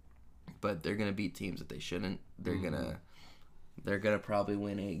 but they're going to beat teams that they shouldn't. They're gonna probably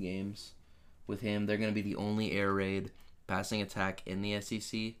win 8 games with him. They're going to be the only air raid passing attack in the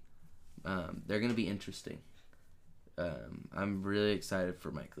SEC. They're going to be interesting. I'm really excited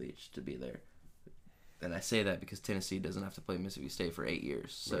for Mike Leach to be there. And I say that because Tennessee doesn't have to play Mississippi State for 8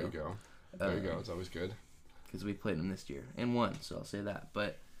 years. So, there you go. There you go. It's always good. Because we played them this year and won, so I'll say that.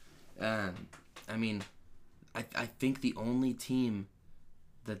 But, I mean, I think the only team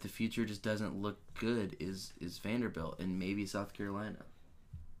that the future just doesn't look good is Vanderbilt and maybe South Carolina.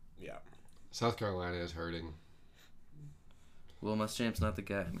 Yeah. South Carolina is hurting. Will Muschamp's not the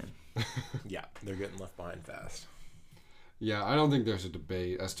guy, man. Yeah, they're getting left behind fast. Yeah, I don't think there's a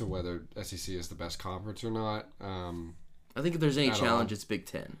debate as to whether SEC is the best conference or not. I think if there's any At challenge, all. it's Big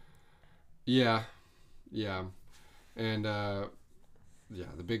Ten. Yeah, yeah, and yeah,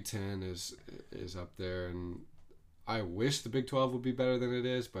 the Big Ten is up there, and I wish the Big 12 would be better than it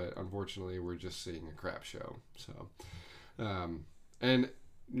is, but unfortunately, we're just seeing a crap show. So, and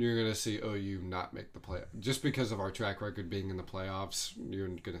you're gonna see OU not make the play just because of our track record being in the playoffs. You're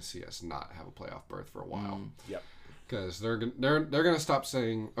gonna see us not have a playoff berth for a while. Yep. Because they're gonna stop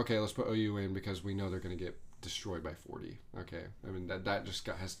saying, okay, let's put OU in because we know they're gonna get destroyed by 40. Okay, I mean that just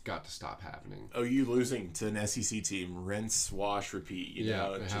has got to stop happening. OU losing to an SEC team, rinse, wash, repeat. You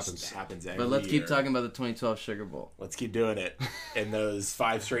know, it just happens every But let's keep year. talking about the 2012 Sugar Bowl. Let's keep doing it. And those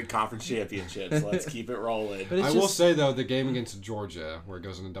 5 straight conference championships. Let's keep it rolling. But it's I will just- say though, the game against Georgia, where it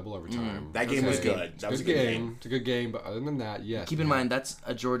goes into double overtime, That game was good. It's That was a a good good game. game. It's a good game, but other than that, yes. Keep in mind, that's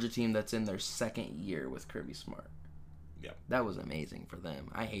a Georgia team that's in their second year with Kirby Smart. Yep. That was amazing for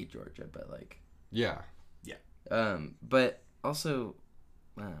them. I hate Georgia, but like, Yeah. but also,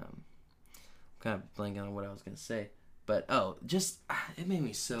 kind of blanking on what I was gonna say. But it made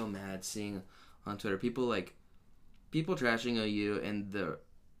me so mad seeing on Twitter people trashing OU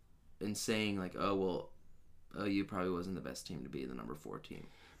and saying like, oh well, OU probably wasn't the best team to be the number 4 team.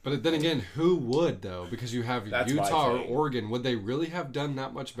 But then again, who would though? Because you have That's my Utah or thing. Oregon. Would they really have done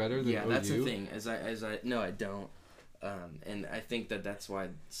that much better than Yeah, OU? that's the thing. No, I don't. And I think that's why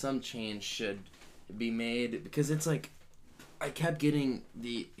some change should be made, because it's like I kept getting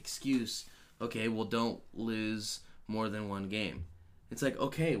the excuse, okay, well, don't lose more than one game. It's like,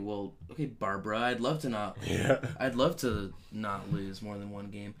 okay, Barbara, I'd love to not lose more than one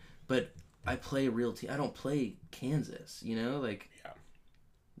game, but I play a real team. I don't play Kansas, like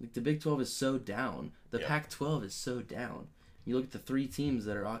the Big 12 is so down. The Yeah. Pac-12 is so down. You look at the 3 teams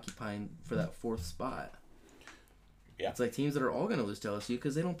that are occupying for that 4th spot. Yeah. It's like teams that are all going to lose to LSU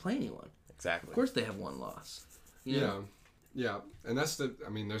because they don't play anyone. Exactly. Of course they have one loss. Yeah, and that's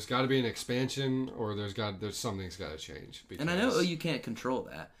there's got to be an expansion, or there's something's got to change. Because, And I know you can't control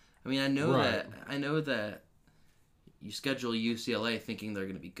that. I mean, I know Right. that you schedule UCLA thinking they're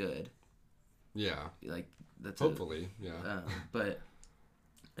going to be good. Yeah, Like that's hopefully, yeah. but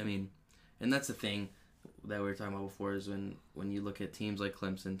I mean, and that's the thing that we were talking about before is when you look at teams like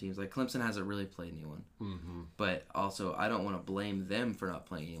Clemson hasn't really played anyone. Mm-hmm. But also, I don't want to blame them for not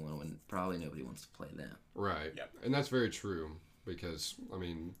playing anyone when probably nobody wants to play them. Right. Yep. And that's very true because I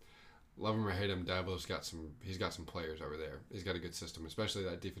mean, love him or hate him, Dabo's got some players over there. He's got a good system, especially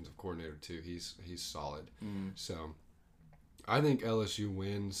that defensive coordinator too. He's solid. So I think LSU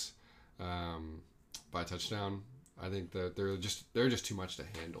wins by touchdown. I think that they're just too much to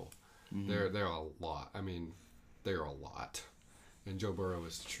handle. They're a lot. I mean, they're a lot. And Joe Burrow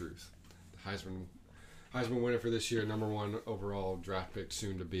is the truth. Heisman winner for this year, number 1 overall draft pick,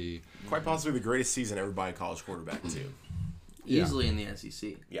 soon to be. Quite possibly the greatest season ever by a college quarterback, too. Yeah. Easily in the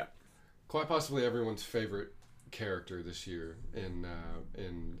SEC. Yeah. Quite possibly everyone's favorite character this year in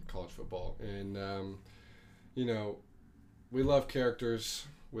college football. And we love characters.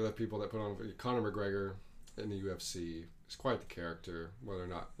 We love people that put on. Conor McGregor in the UFC is quite the character, whether or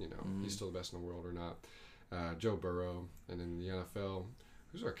not he's still the best in the world or not. Joe Burrow, and in the NFL,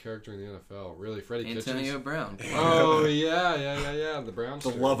 who's our character in the NFL? Really, Freddie Antonio Kitchens. Brown. Oh yeah. The Browns. The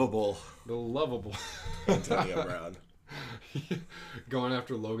lovable lovable Antonio Brown. going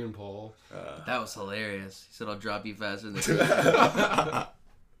after Logan Paul. That was hilarious. He said, "I'll drop you faster than." I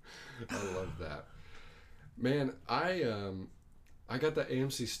love that. Man, I got the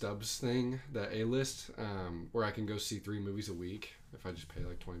AMC Stubs thing, the A-list, where I can go see 3 movies a week if I just pay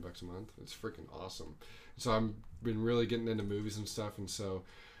like $20 a month. It's freaking awesome. So I've been really getting into movies and stuff. And so,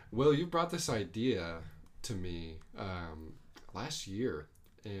 Will, you brought this idea to me last year,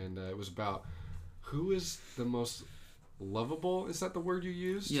 and it was about who is the most lovable. Is that the word you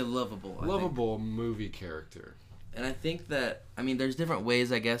used? Yeah, lovable. I think. Lovable movie character. And I think that there's different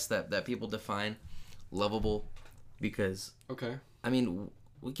ways, I guess, that people define lovable, because Okay.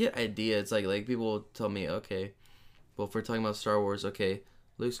 we get ideas. It's like people tell me, okay, well, if we're talking about Star Wars, okay,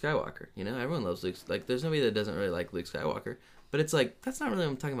 Luke Skywalker. Everyone loves Luke. Like, there's nobody that doesn't really like Luke Skywalker. But it's like, that's not really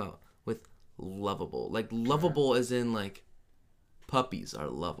what I'm talking about with lovable. Like, lovable as in, like, puppies are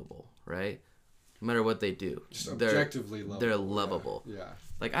lovable, right? No matter what they do. Just objectively lovable. They're lovable. Yeah.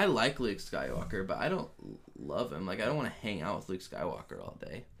 Like, I like Luke Skywalker, but I don't love him. Like, I don't want to hang out with Luke Skywalker all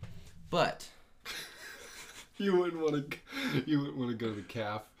day. But You wouldn't want to go to the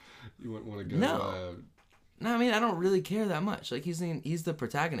calf. You wouldn't want to go. No. No, I don't really care that much. Like, he's the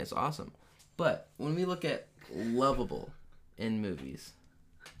protagonist, awesome. But when we look at lovable in movies,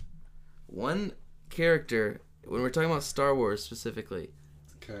 one character when we're talking about Star Wars specifically,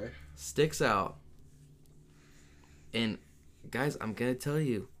 Okay. sticks out. And guys, I'm gonna tell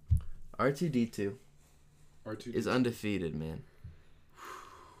you, R2D2 R2 is undefeated, man.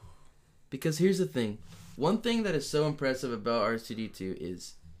 Because here's the thing. One thing that is so impressive about R2D2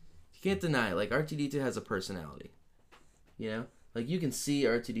 is you can't deny it. Like, R2D2 has a personality. You know? Like, you can see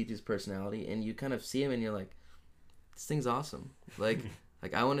R2D2's personality, and you kind of see him, and you're like, this thing's awesome. Like,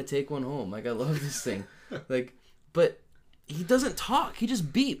 I want to take one home. Like, I love this thing. Like, but he doesn't talk. He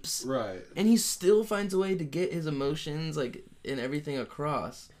just beeps. Right. And he still finds a way to get his emotions, like, and everything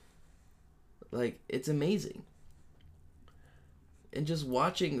across. Like, it's amazing. And just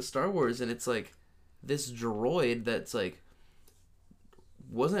watching Star Wars, and it's like this droid that's like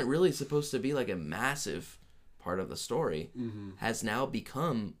wasn't really supposed to be like a massive part of the story, has now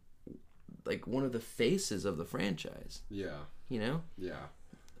become like one of the faces of the franchise. Yeah. You know? Yeah.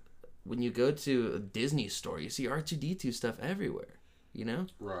 When you go to a Disney store, you see R2D2 stuff everywhere. You know?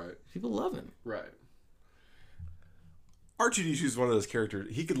 Right. People love him. Right. R2D2 is one of those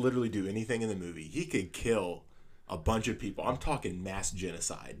characters. He could literally do anything in the movie. He could kill a bunch of people. I'm talking mass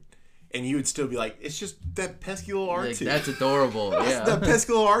genocide. And you would still be like, it's just that pesky little R2. Like, that's adorable. Yeah. That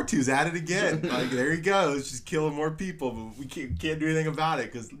pesky little R2's at it again. Like, there he goes, just killing more people. But we can't do anything about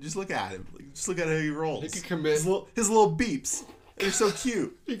it because just look at him. Just look at how he rolls. He could commit his little beeps. They're so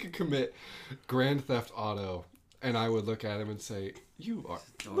cute. He could commit Grand Theft Auto, and I would look at him and say, "You are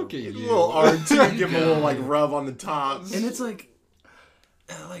look at you, Little R2, give him a little like rub on the top." And it's like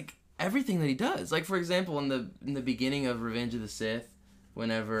everything that he does. Like, for example, in the beginning of Revenge of the Sith,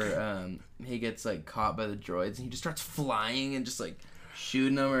 whenever he gets like caught by the droids, and he just starts flying and just like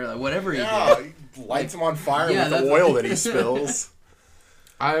shooting them or like whatever he did. He lights him on fire Yeah, with the that's- oil that he spills.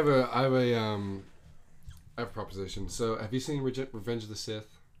 I have a proposition. So, have you seen Revenge of the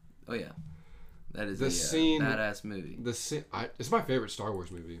Sith? Oh yeah, that is The a scene- badass movie. It's my favorite Star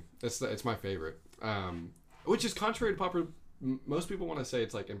Wars movie. It's my favorite. Which is contrary to popular. Most people want to say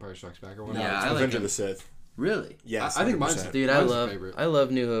it's like Empire Strikes Back or whatever. Yeah, It's I like Revenge it. of the Sith. Really? Yes, I think mine's 100%. Dude, Mine's the favorite. I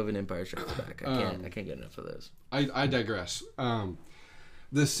love New Hope and Empire Strikes Back. I can't get enough of those. I digress.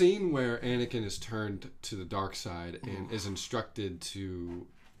 The scene where Anakin is turned to the dark side and is instructed to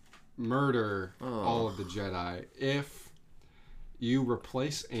murder all of the Jedi. If you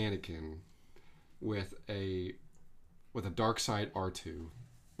replace Anakin with a dark side R2,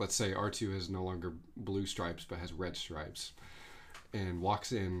 let's say R2 has no longer blue stripes but has red stripes, and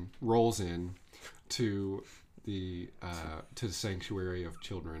rolls in to the sanctuary of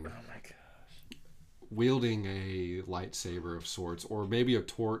children. Oh my gosh. Wielding a lightsaber of sorts, or maybe a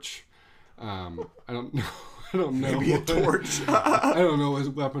torch. I don't know. I don't know. Maybe a torch. I don't know his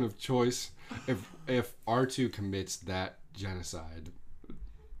weapon of choice. If R2 commits that genocide,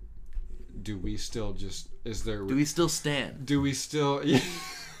 do we still just? Do we still stand? Do we still?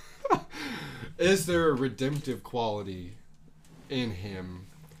 Is there a redemptive quality in him?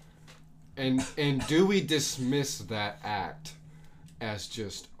 And do we dismiss that act as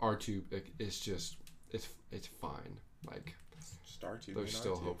just R2? It's fine. Like, there's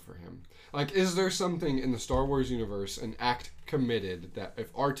still hope for him. Like, is there something in the Star Wars universe, an act committed, that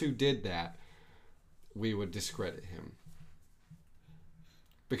if R2 did that, we would discredit him?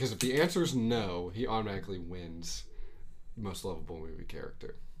 Because if the answer is no, he automatically wins most lovable movie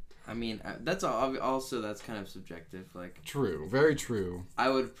character. I mean, that's also that's kind of subjective. Like, True. Very true. I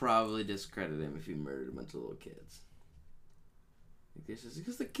would probably discredit him if he murdered a bunch of little kids.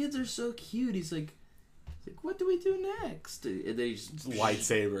 Because the kids are so cute. He's like, what do we do next? And then he just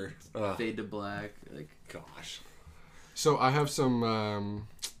Lightsaber. fade to black. Like, Gosh. So I have some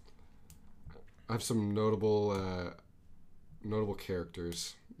notable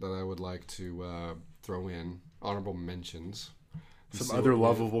characters that I would like to throw in, honorable mentions. Some other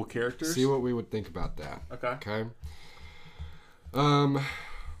lovable characters. See what we would think about that. Okay. Okay.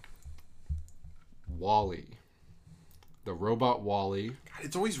 Wally. The robot Wally. God,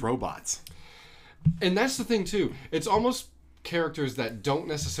 it's always robots. And that's the thing, too. It's almost characters that don't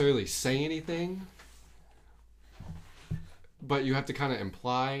necessarily say anything, but you have to kind of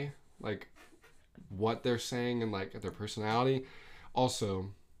imply, like, what they're saying and, like, their personality. Also,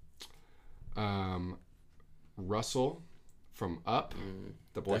 Russell from Up,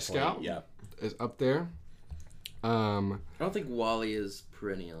 the Boy Scout, Yeah. is up there. I don't think Wally is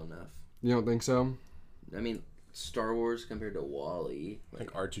perennial enough. You don't think so? I mean, Star Wars compared to Wally. I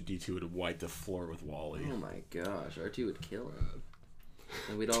think R2D2 would wipe the floor with Wally. Oh my gosh, R2 would kill him.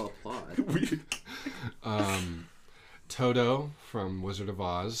 And we'd all applaud. Toto from Wizard of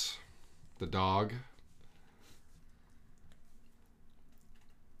Oz, the dog.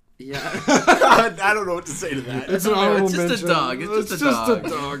 Yeah. I don't know what to say to that. It's an No, honorable it's just a mention. dog. It's just a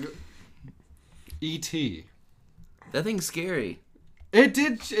dog. E.T. That thing's scary. It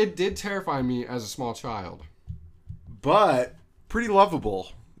did terrify me as a small child. But pretty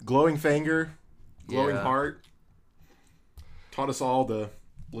lovable. Glowing finger, glowing Yeah. heart. Taught us all to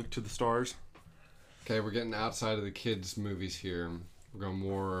look to the stars. Okay, we're getting outside of the kids' movies here. We're going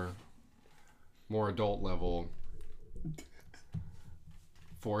more adult level.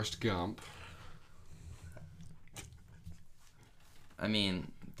 Forrest Gump. I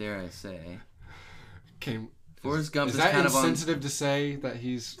mean, dare I say, Came. Forrest Gump Is is that kind of on. insensitive to say that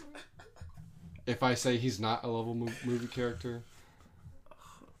he's? If I say he's not a level movie character.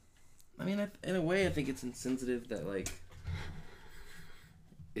 I mean, in a way, I think it's insensitive that like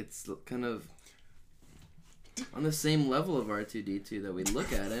it's kind of on the same level of R2D2 that we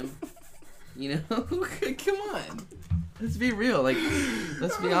look at him. You know, come on, let's be real. Like,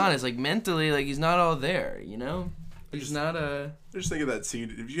 let's be honest. Like mentally, like he's not all there. You know, he's not a I just think of that scene.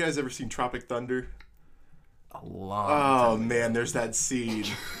 Have you guys ever seen Tropic Thunder? long. Oh time man, there's that scene.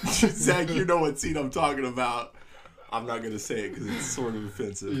 Zach, you know what scene I'm talking about. I'm not gonna say it because it's sort of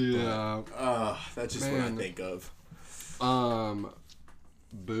offensive. Yeah. That's just what I Man. think of.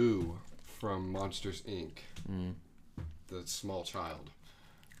 Boo from Monsters Inc. Mm. The small child,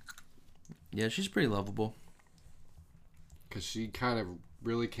 Yeah, she's pretty lovable. because she kind of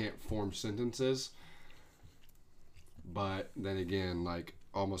really can't form sentences. But then again, like,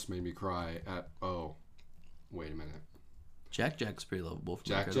 almost made me cry at, oh, wait a minute. Jack's pretty lovable. From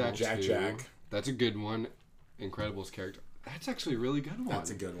Jack, Incredibles. Jack. too. That's a good one. Incredibles character. That's actually a really good one. That's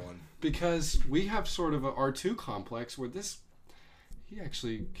a good one. Because we have sort of a R2 complex where he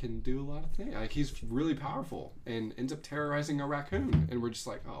actually can do a lot of things. Like, he's really powerful and ends up terrorizing a raccoon. And we're just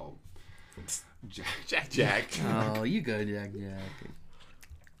like, oh, Jack. Oh, you go, Jack.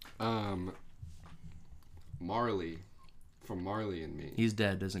 Marley from Marley and Me. He's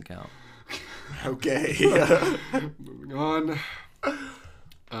dead. Doesn't count. Okay. Moving on.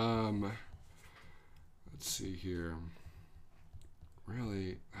 Let's see here.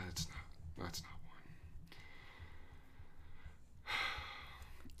 Really, that's not one.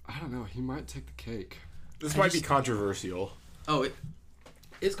 I don't know. He might take the cake. This might be controversial, Oh,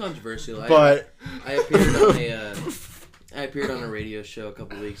 it's controversial. but I appeared on a radio show a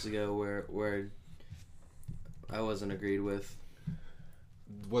couple weeks ago where I wasn't agreed with.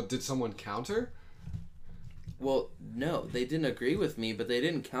 What, did someone counter? Well, no, they didn't agree with me, but they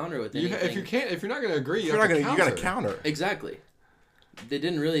didn't counter with anything. If you're not going to agree, you gotta counter. Exactly. They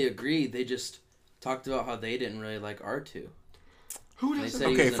didn't really agree. They just talked about how they didn't really like R2. Who They doesn't? said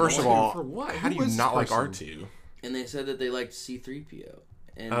he Okay, was first of annoying. all, For what? how do Who you is not this like person? R2? And they said that they liked C-3PO.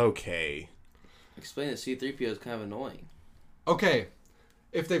 And Okay. explain that C-3PO is kind of annoying. Okay,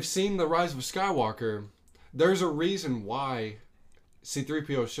 if they've seen The Rise of Skywalker, there's a reason why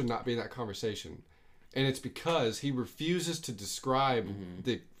C-3PO should not be in that conversation. And it's because he refuses to describe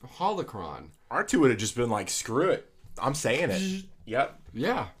the holocron. R2 would have just been like, screw it. I'm saying it. Yep.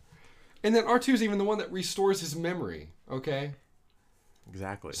 Yeah. And then R2 is even the one that restores his memory, okay?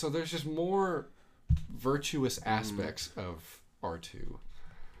 Exactly. So there's just more virtuous aspects of R2.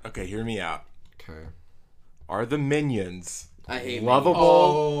 Okay, hear me out. Okay. Are the minions I hate lovable,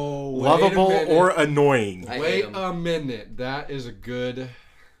 Oh, lovable or annoying? I hate Wait 'em. a minute. That's a good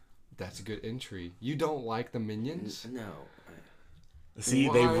entry. You don't like the Minions? No. See,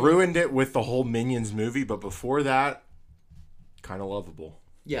 Why? they ruined it with the whole Minions movie, but before that, kind of lovable.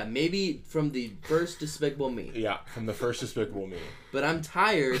 Yeah, maybe from the first Despicable Me. Yeah, from the first Despicable Me. But I'm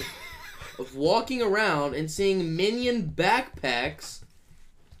tired of walking around and seeing Minion backpacks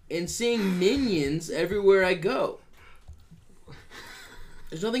and seeing Minions everywhere I go.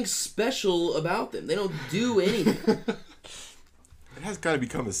 There's nothing special about them. They don't do anything. It has got to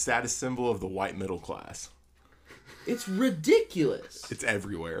become a status symbol of the white middle class. It's ridiculous. It's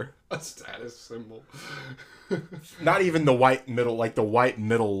everywhere. A status symbol. Not even the white middle, like the white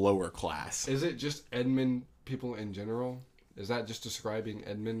middle lower class. Is it just Edmund people in general? Is that just describing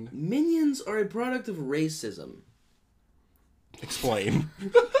Edmund? Minions are a product of racism. Explain.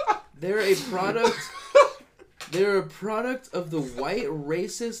 They're a product. They're a product of the white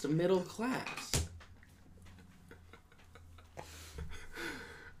racist middle class.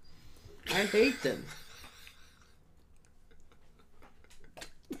 I hate them.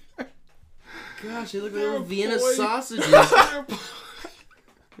 Gosh, they look like little Vienna sausages.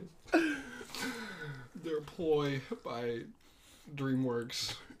 They're a ploy by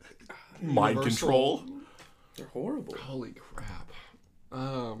DreamWorks. Mind Universal. control. They're horrible. Holy crap. They're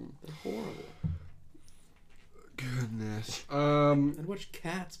horrible. goodness. I'd watch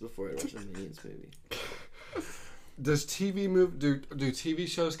Cats before I watch a Minions movie. Does do TV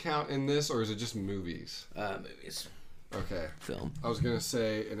shows count in this, or is it just movies? Movies. Okay. Film. I was gonna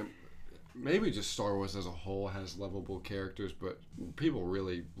say, maybe just Star Wars as a whole has lovable characters, but people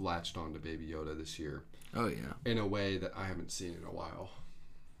really latched on to Baby Yoda this year. Oh yeah. In a way that I haven't seen in a while.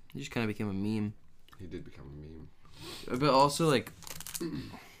 He just kind of became a meme. He did become a meme. But also, like,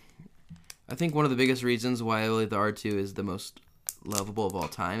 I think one of the biggest reasons why I believe the R2 is the most lovable of all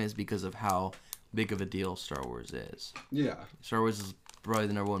time is because of how big of a deal Star Wars is. Yeah. Star Wars is probably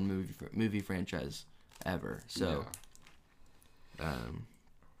the number one movie franchise ever. So,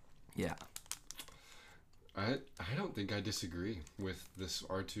 yeah. I don't think I disagree with this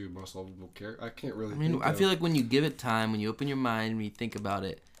R2 most lovable character. I can't really. I feel like when you give it time, when you open your mind, when you think about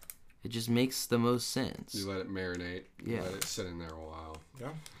it, it just makes the most sense. You let it marinate. Yeah. Let it sit in there a while. Yeah.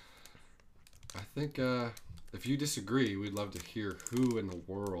 I think if you disagree, we'd love to hear who in the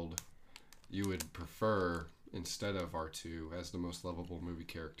world you would prefer instead of R2 as the most lovable movie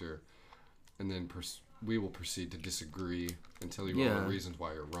character, and then we will proceed to disagree until you all know reasons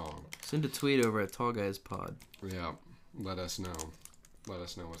why you're wrong. Send a tweet over at Tall Guys Pod. Yeah, let us know. Let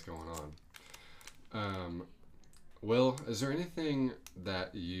us know what's going on. Will, is there anything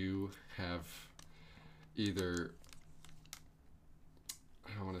that you have either,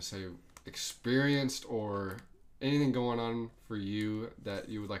 I don't want to say experienced, or anything going on for you that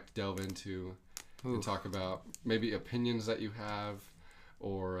you would like to delve into and talk about? Maybe opinions that you have,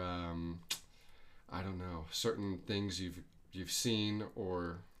 or I don't know, certain things you've seen,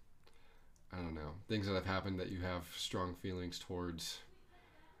 or I don't know, things that have happened that you have strong feelings towards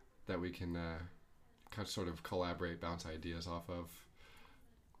that we can kind of sort of collaborate, bounce ideas off of.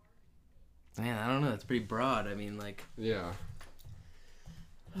 Man, I don't know. It's pretty broad. I mean, like, yeah.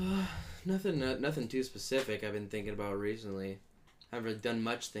 Nothing too specific I've been thinking about recently. I haven't really done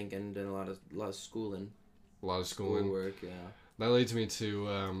much thinking, done a lot of schooling. A lot of schooling. Schoolwork, yeah. That leads me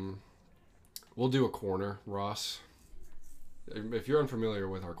to, we'll do a corner, Ross. If you're unfamiliar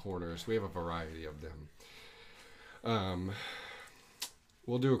with our corners, we have a variety of them.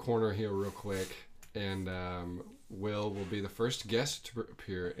 We'll do a corner here real quick, and Will be the first guest to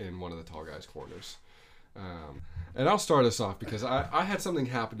appear in one of the Tall Guys corners. And I'll start us off because I had something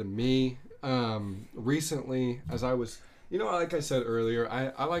happen to me recently as I was, like I said earlier,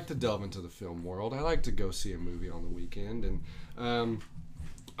 I like to delve into the film world. I like to go see a movie on the weekend, and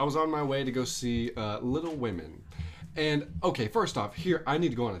I was on my way to go see Little Women. And, okay, first off, here, I need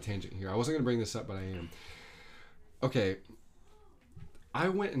to go on a tangent here. I wasn't going to bring this up, but I am. Okay, I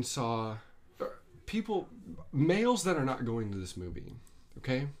went and saw males that are not going to this movie,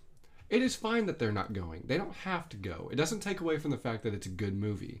 okay? It is fine that they're not going. They don't have to go. It doesn't take away from the fact that it's a good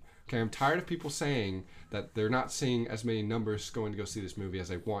movie. Okay, I'm tired of people saying that they're not seeing as many numbers going to go see this movie as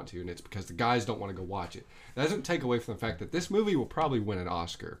they want to, and it's because the guys don't want to go watch it. That doesn't take away from the fact that this movie will probably win an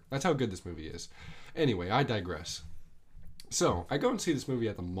Oscar. That's how good this movie is. Anyway, I digress. So, I go and see this movie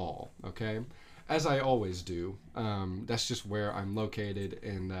at the mall, okay? As I always do. That's just where I'm located,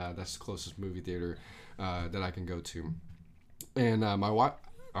 and that's the closest movie theater that I can go to. And my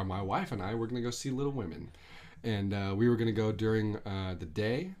wife and I were going to go see Little Women. And we were going to go during the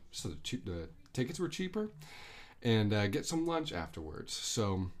day, so the tickets were cheaper, and get some lunch afterwards.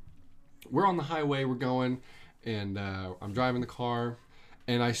 So we're on the highway, we're going, and I'm driving the car,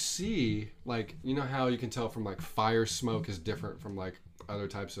 and I see, like, you know how you can tell from, like, fire smoke is different from, like, other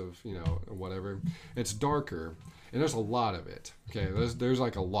types of, whatever. It's darker, and there's a lot of it. Okay, there's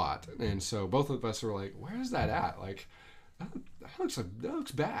like a lot. And so both of us are like, where is that at? Like, that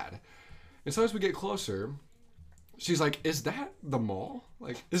looks bad. And so as we get closer, she's like, is that the mall?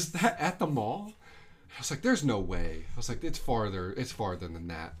 Like, is that at the mall? I was like, there's no way. I was like, it's farther than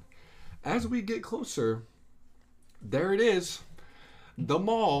that. As we get closer, there it is. The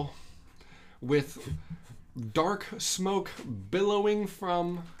mall with dark smoke billowing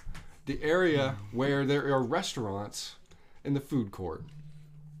from the area where there are restaurants in the food court.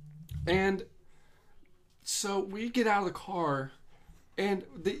 And so we get out of the car, and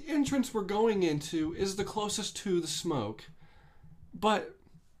the entrance we're going into is the closest to the smoke, but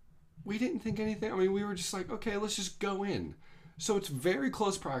we didn't think anything. I mean, we were just like, okay, let's just go in. So it's very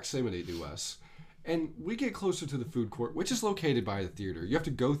close proximity to us. And we get closer to the food court, which is located by the theater. You have to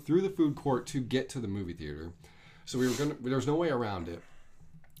go through the food court to get to the movie theater. So there was no way around it.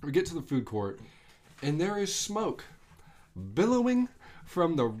 We get to the food court, and there is smoke billowing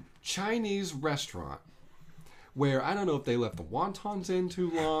from the Chinese restaurant, where I don't know if they left the wontons in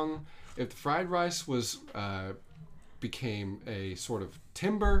too long, if the fried rice became a sort of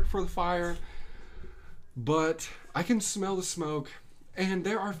timber for the fire. But I can smell the smoke, and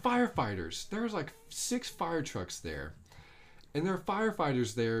there are firefighters. There's like 6 fire trucks there, and there are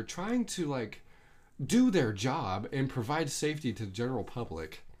firefighters there trying to like do their job and provide safety to the general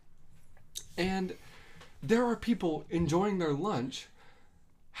public. And there are people enjoying their lunch.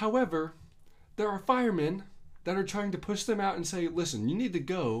 However, there are firemen that are trying to push them out and say, listen, you need to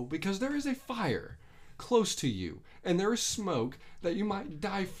go because there is a fire close to you and there is smoke that you might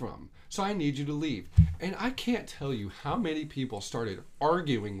die from. So I need you to leave. And I can't tell you how many people started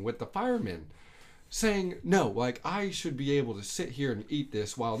arguing with the firemen saying, no, like I should be able to sit here and eat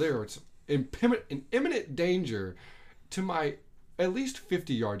this while there is in imminent danger to my at least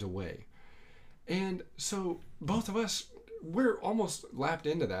 50 yards away. And so both of us, we're almost lapped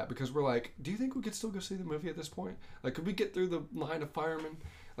into that because we're like, do you think we could still go see the movie at this point? Like, could we get through the line of firemen?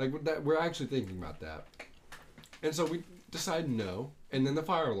 Like, that, we're actually thinking about that. And so we decide no, and then the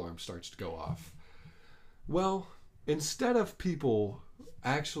fire alarm starts to go off. Well, instead of people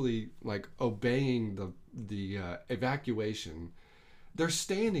actually, like, obeying the evacuation, they're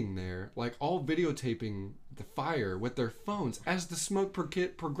standing there, like, all videotaping the fire with their phones as the smoke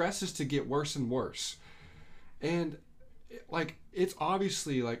progresses to get worse and worse. And like, it's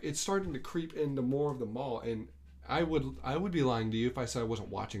obviously like it's starting to creep into more of the mall, and I would be lying to you if I said I wasn't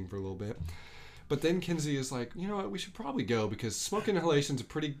watching for a little bit. But then Kinsey is like, you know what, we should probably go because smoke inhalation is a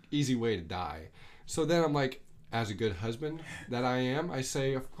pretty easy way to die. So then I'm like, as a good husband that I am, I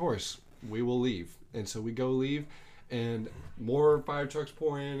say, of course, we will leave. And so we go leave, and more fire trucks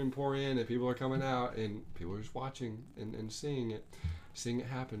pour in, and people are coming out, and people are just watching and seeing it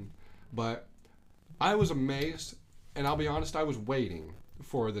happen. But I was amazed. And I'll be honest, I was waiting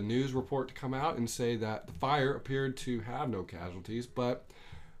for the news report to come out and say that the fire appeared to have no casualties. But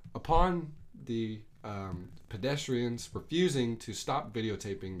upon the pedestrians refusing to stop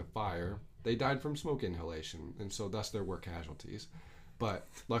videotaping the fire, they died from smoke inhalation. And so thus there were casualties. But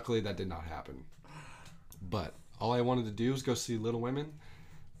luckily that did not happen. But all I wanted to do was go see Little Women.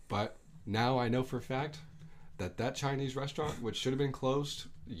 But now I know for a fact that that Chinese restaurant, which should have been closed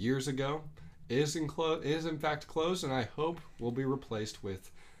years ago, is in fact closed, and I hope will be replaced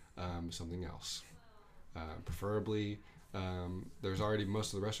with something else. Preferably, there's already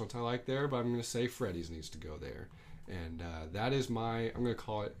most of the restaurants I like there, but I'm going to say Freddy's needs to go there. And that is I'm going to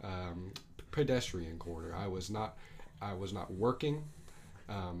call it pedestrian corner. I was not working.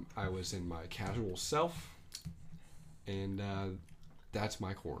 I was in my casual self, and that's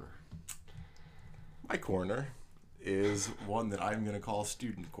my corner. My corner is one that I'm going to call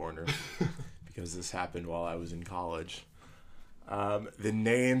student corner. Because this happened while I was in college. The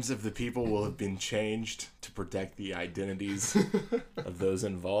names of the people will have been changed to protect the identities of those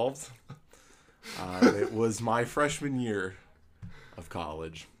involved. It was my freshman year of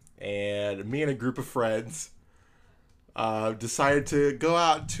college, and me and a group of friends decided to go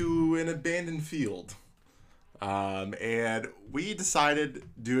out to an abandoned field. And we decided,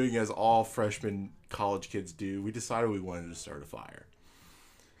 doing as all freshman college kids do, we decided we wanted to start a fire.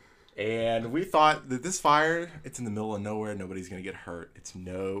 And we thought that this fire, it's in the middle of nowhere, nobody's going to get hurt. It's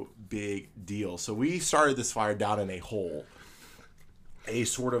no big deal. So we started this fire down in a hole. A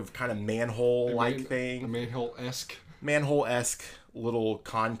sort of kind of manhole-like thing. A manhole-esque. Manhole-esque little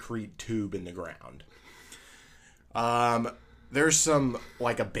concrete tube in the ground. There's some,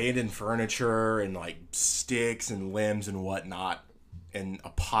 like, abandoned furniture and, like, sticks and limbs and whatnot in a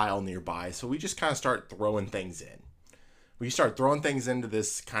pile nearby. So we just kind of start throwing things in. We start throwing things into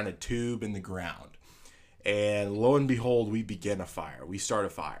this kind of tube in the ground. And lo and behold, we begin a fire. We start a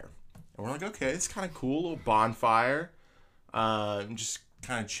fire. And we're like, okay, it's kind of cool, a little bonfire. Just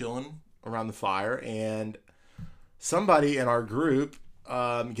kind of chilling around the fire. And somebody in our group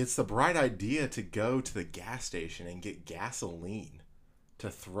gets the bright idea to go to the gas station and get gasoline to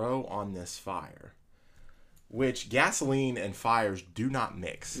throw on this fire. Which gasoline and fires do not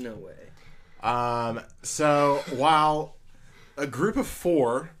mix. No way. So while a group of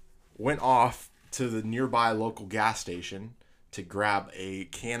 4 went off to the nearby local gas station to grab a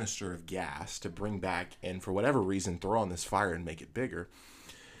canister of gas to bring back and for whatever reason throw on this fire and make it bigger,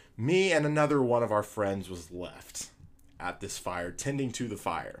 me and another one of our friends was left at this fire, tending to the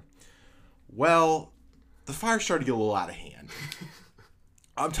fire. Well, the fire started to get a little out of hand.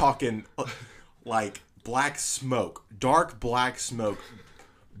 I'm talking like black smoke, dark black smoke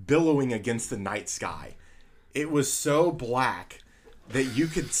billowing against the night sky. It was so black that you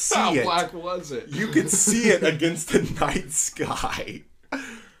could see How it. black was it? You could see it against the night sky,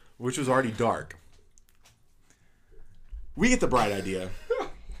 which was already dark. We get the bright idea.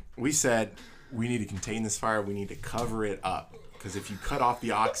 We said, we need to contain this fire. We need to cover it up. Because if you cut off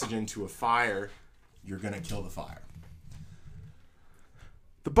the oxygen to a fire, you're going to kill the fire.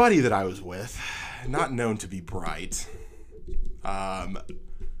 The buddy that I was with, not known to be bright,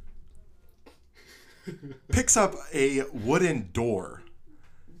 picks up a wooden door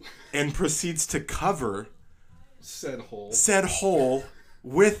and proceeds to cover Said hole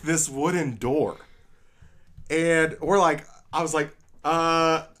with this wooden door. And I was like,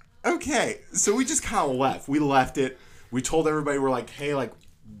 okay. So we just kind of left. We left it. We told everybody, we're like, hey, like,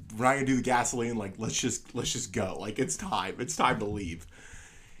 we're not gonna do the gasoline. Like, let's just go. Like, it's time. It's time to leave.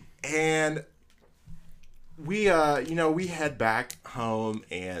 And we, we head back home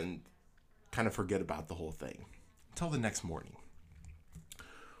and kind of forget about the whole thing until the next morning,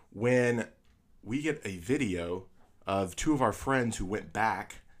 when we get a video of two of our friends who went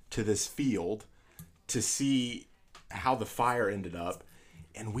back to this field to see how the fire ended up,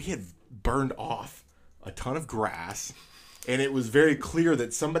 and we had burned off a ton of grass, and it was very clear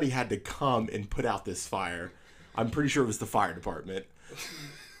that somebody had to come and put out this fire. I'm pretty sure it was the fire department.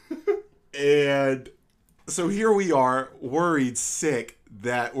 And so here we are, worried, sick,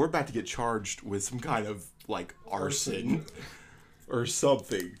 that we're about to get charged with some kind of, like, arson or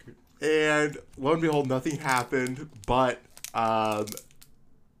something. And lo and behold, nothing happened, but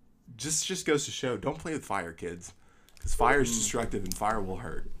just goes to show, don't play with fire, kids. Because fire is destructive and fire will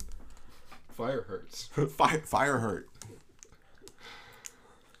hurt. Fire hurts. Fire hurt.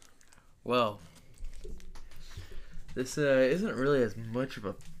 Well, this isn't really as much of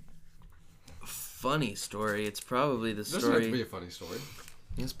a funny story. It's probably the story. Doesn't have to be a funny story.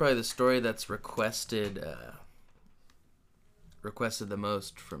 It's probably the story that's requested the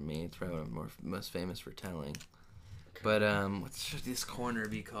most from me. It's probably one of the most famous for telling. But what should this corner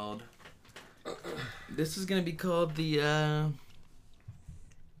be called? This is gonna be called the I'm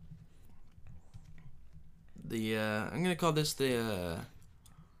gonna call this the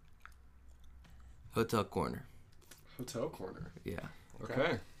hotel corner. Hotel corner. Yeah.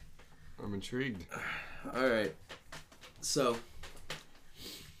 Okay. I'm intrigued. All right. So,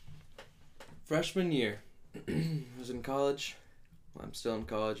 freshman year, I was in college. Well, I'm still in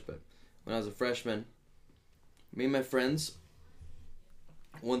college, but when I was a freshman, me and my friends,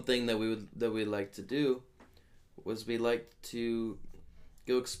 one thing that we liked to do was we liked to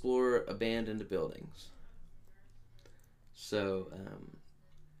go explore abandoned buildings. So,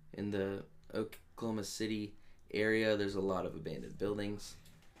 in the Oklahoma City area, there's a lot of abandoned buildings.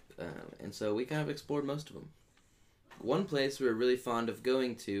 And so we kind of explored most of them. One place we were really fond of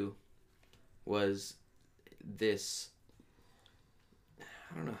going to was this,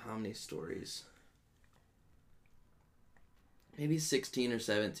 I don't know how many stories, maybe 16 or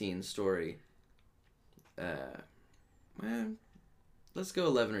 17 story, let's go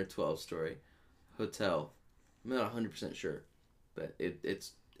 11 or 12 story hotel. I'm not 100% sure, but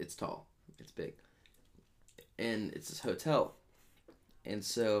it's tall, it's big, and it's this hotel. And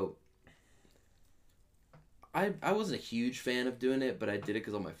so I wasn't a huge fan of doing it, but I did it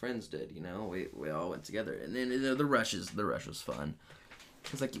because all my friends did, we all went together. And then the rush was fun.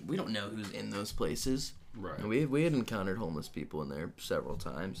 It's like, we don't know who's in those places. Right. And we had encountered homeless people in there several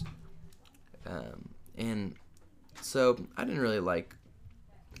times. And so I didn't really like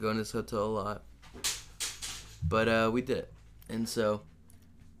going to this hotel a lot. But we did it. And so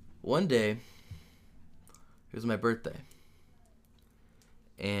one day, it was my birthday.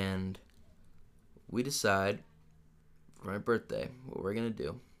 And we decide for my birthday what we're going to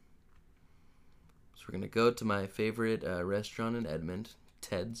do. So we're going to go to my favorite restaurant in Edmond,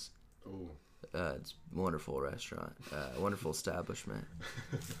 Ted's. Ooh. It's a wonderful restaurant, wonderful establishment.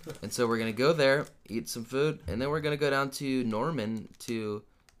 And so we're going to go there, eat some food, and then we're going to go down to Norman to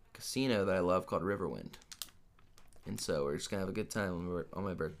a casino that I love called Riverwind. And so we're just going to have a good time on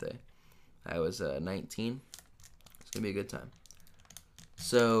my birthday. I was 19. It's going to be a good time.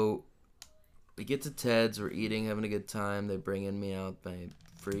 So we get to Ted's, we're eating, having a good time. They bring in me out my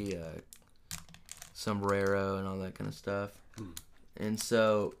free sombrero and all that kind of stuff. And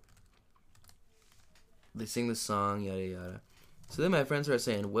so they sing the song, yada yada. So then my friends start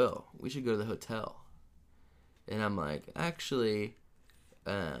saying, Will, we should go to the hotel. And I'm like, actually,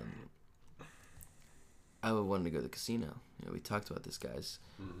 I would want to go to the casino. We talked about this, guys.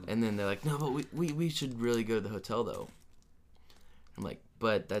 Mm-hmm. And then they're like, no, but we should really go to the hotel, though. I'm like,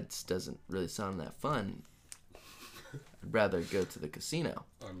 but that doesn't really sound that fun. I'd rather go to the casino.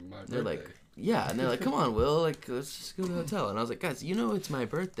 On my birthday. They're like, yeah. And they're like, come on, Will. Like, let's just go to the hotel. And I was like, guys, it's my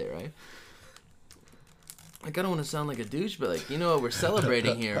birthday, right? Like, I don't want to sound like a douche, but, like, we're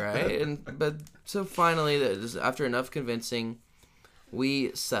celebrating here, right? But so finally, after enough convincing,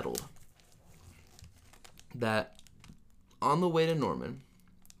 we settled that on the way to Norman,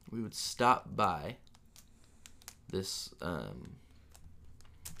 we would stop by this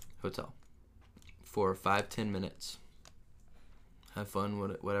hotel for 5-10 minutes. Have fun,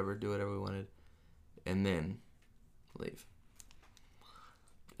 whatever, do whatever we wanted, and then leave.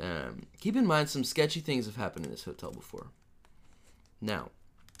 Keep in mind, some sketchy things have happened in this hotel before. Now,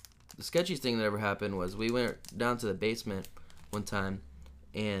 the sketchiest thing that ever happened was we went down to the basement one time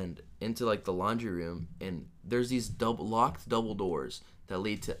and into like the laundry room, and there's these locked double doors that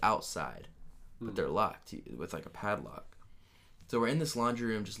lead to outside, but they're locked with like a padlock. So we're in this laundry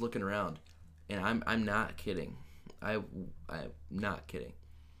room just looking around, and I'm not kidding. I'm not kidding.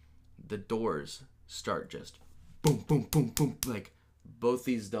 The doors start just boom, boom, boom, boom, like both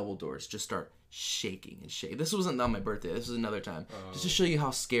these double doors just start shaking and shaking. This wasn't on my birthday. This was another time. Just to show you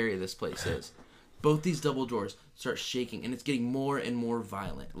how scary this place is. Both these double doors start shaking, and it's getting more and more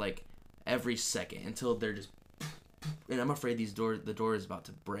violent, like every second, until they're just. And I'm afraid the door is about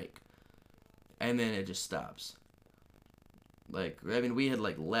to break, and then it just stops. Like, I mean, we had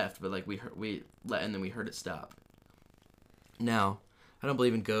like left, but like we let, and then we heard it stop. Now, I don't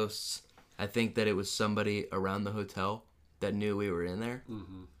believe in ghosts. I think that it was somebody around the hotel that knew we were in there.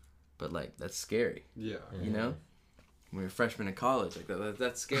 Mm-hmm. But like, that's scary. Yeah. You know, when you're a freshman in college, like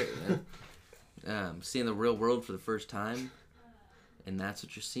that's scary, man. Seeing the real world for the first time, and that's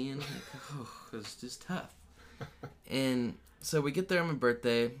what you're seeing. Like, it's just tough. And so we get there on my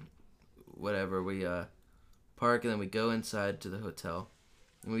birthday, whatever. We park, and then we go inside to the hotel.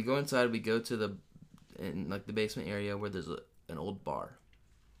 And we go inside. We go to the basement area where there's an old bar.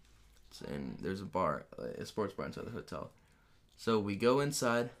 And there's a sports bar inside the hotel. So we go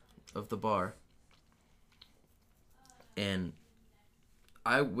inside of the bar, and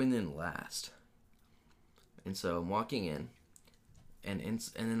I went in last. And so I'm walking in, and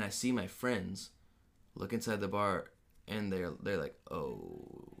then I see my friends look inside the bar, and they're like, oh.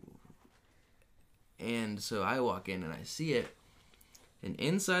 And so I walk in, and I see it, and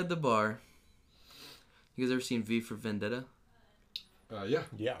inside the bar, you guys ever seen V for Vendetta?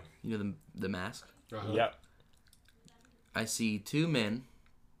 Yeah. You know the mask? Uh-huh. Yeah. I see two men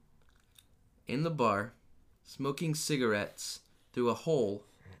in the bar smoking cigarettes through a hole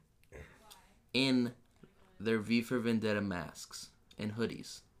in their V for Vendetta masks and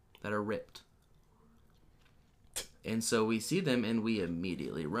hoodies that are ripped. And so we see them, and we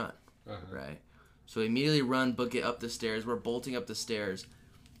immediately run, right? So we immediately run, book it up the stairs. We're bolting up the stairs,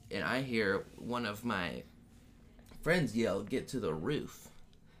 and I hear one of my friends yell, "Get to the roof."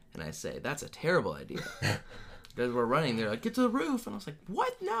 And I say, "That's a terrible idea." Because we're running, they're like, "Get to the roof." And I was like,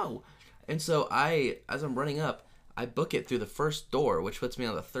 "What? No." And so as I'm running up, I book it through the first door, which puts me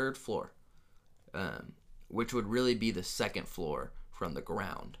on the 3rd floor, which would really be the 2nd floor from the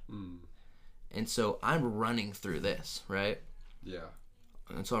ground. And so I'm running through this, right? Yeah.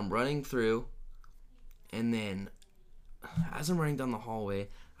 And so I'm running through, and then as I'm running down the hallway,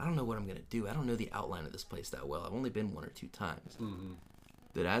 I don't know what I'm going to do. I don't know the outline of this place that well. I've only been 1 or 2 times. Mm-hmm.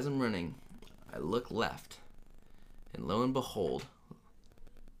 But as I'm running, I look left, and lo and behold,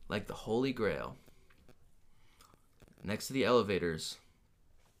 like the Holy Grail, next to the elevators,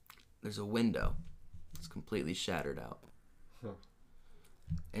 there's a window. It's completely shattered out. Huh.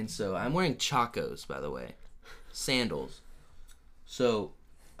 And so I'm wearing Chacos, by the way, sandals. So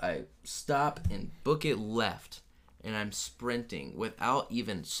I stop and book it left, and I'm sprinting without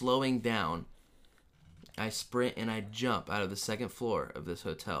even slowing down. I sprint and I jump out of the 2nd floor of this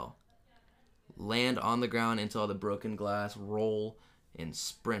hotel, land on the ground into all the broken glass, roll, and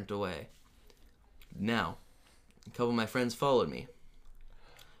sprint away. Now, a couple of my friends followed me.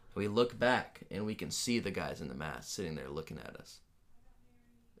 We look back, and we can see the guys in the mask sitting there looking at us.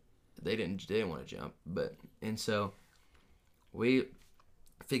 They didn't want to jump, and so we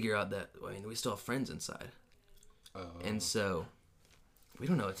figure out that, I mean, we still have friends inside. And so we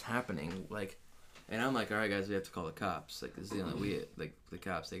don't know what's happening. Like, and I'm like, all right, guys, we have to call the cops. Like, this is the only the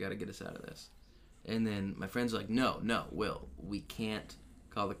cops, they got to get us out of this. And then my friends are like, no, Will, we can't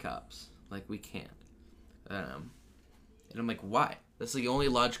call the cops. Like, we can't. And I'm like, why? That's the only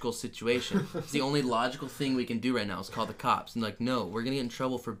logical situation. It's the only logical thing we can do right now is call the cops. And like, no, we're going to get in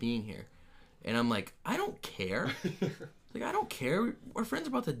trouble for being here. And I'm like, I don't care. Like, I don't care. Our friends are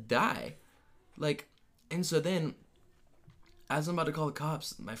about to die. Like, and so then, as I'm about to call the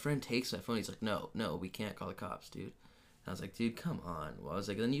cops, my friend takes my phone. He's like, no, we can't call the cops, dude. And I was like, dude, come on. Well, I was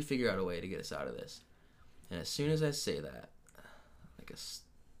like, then you figure out a way to get us out of this. And as soon as I say that,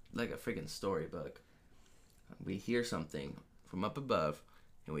 like a freaking storybook, we hear something from up above,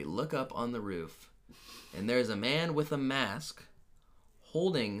 and we look up on the roof, and there's a man with a mask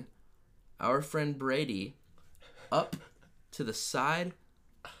holding our friend Brady up to the side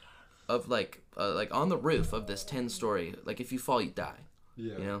like on the roof of this 10-story. Like if you fall, you die.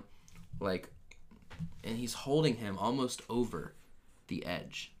 Yeah. You know, like, and he's holding him almost over the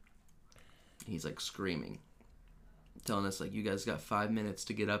edge. He's like screaming, telling us like, you guys got 5 minutes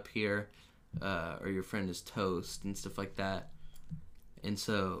to get up here, or your friend is toast and stuff like that. And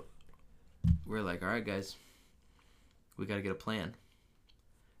so we're like, all right, guys, we got to get a plan.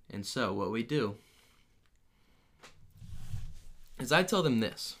 And so what we do is I tell them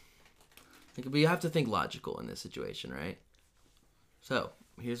this. Like, we have to think logical in this situation, right? So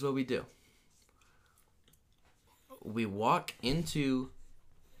here's what we do. We walk into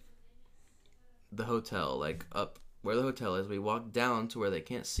the hotel, like up where the hotel is. We walk down to where they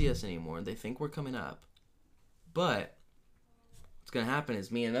can't see us anymore. They think we're coming up. But what's going to happen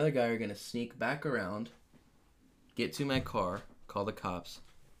is me and another guy are going to sneak back around, get to my car, call the cops,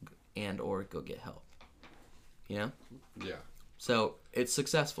 and or go get help. You know? Yeah. So it's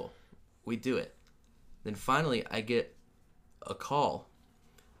successful. We do it. Then finally I get a call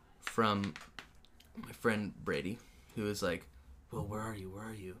from my friend Brady, who is like, well, where are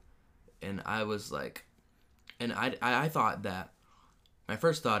you? And I was like, and I thought that, my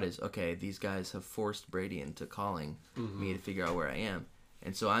first thought is, okay, these guys have forced Brady into calling me to figure out where I am.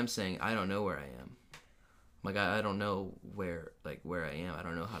 And so I'm saying, I don't know where I am. Like, I don't know where I am. I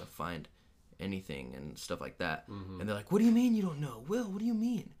don't know how to find anything and stuff like that. And they're like, what do you mean you don't know? Will, what do you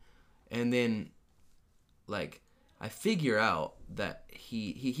mean? And then, like, I figure out that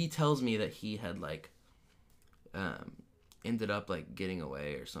he tells me that he had, like, ended up, like, getting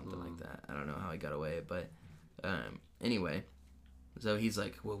away or something like that. I don't know how he got away, but anyway, so he's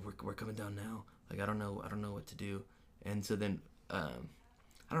like, well, we're coming down now. Like, I don't know what to do. And so then I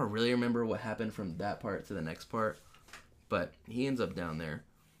don't really remember what happened from that part to the next part, but he ends up down there.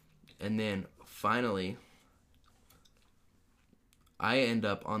 And then finally I end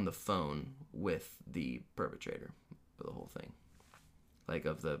up on the phone with the perpetrator of the whole thing, like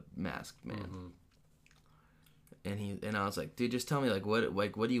of the masked man. And I was like, dude, just tell me, like, what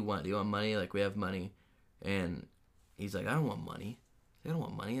do you want? Do you want money? Like, we have money. And he's like, I don't want money. I don't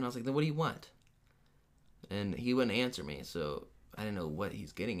want money. And I was like, then what do you want? And he wouldn't answer me, so I didn't know what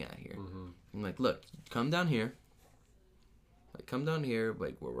he's getting at here. I'm like, look, come down here. Like, come down here,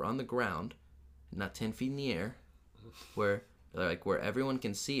 like, where we're on the ground, not 10 feet in the air, where everyone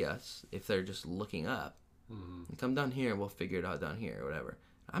can see us if they're just looking up. And come down here, and we'll figure it out down here, or whatever.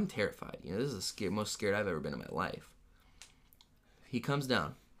 I'm terrified. You know, this is the most scared I've ever been in my life. He comes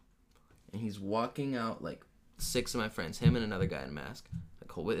down, and he's walking out, like, 6 of my friends, him and another guy in a mask.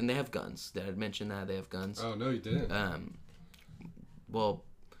 Like, and they have guns. Did I mention that? They have guns. Oh, no, you didn't. Well,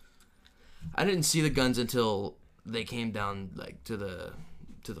 I didn't see the guns until they came down, like, to the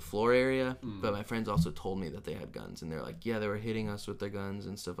floor area. But my friends also told me that they had guns, and they're like, yeah, they were hitting us with their guns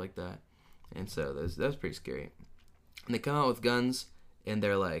and stuff like that. And so that was pretty scary. And they come out with guns, and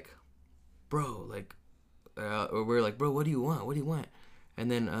they're like, bro, like, or we're like, bro, what do you want? What do you want?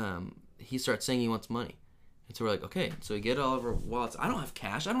 And then he starts saying he wants money. And so we're like, okay. So we get all of our wallets. I don't have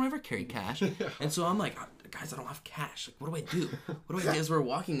cash. I don't ever carry cash. And so I'm like, guys, I don't have cash. Like, what do I do? What do I do? As we're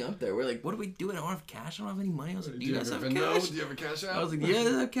walking up there, we're like, what do we do? I don't have cash. I don't have any money. I was like, do you guys have cash? Do you have a cash out? I was like, yeah,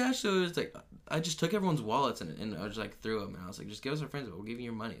 I have cash. So it's like, I just took everyone's wallets and I just like threw them. And I was like, just give us our friends. We'll give you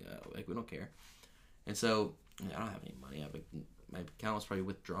your money. Like, we don't care. And so I don't have any money. I have my account was probably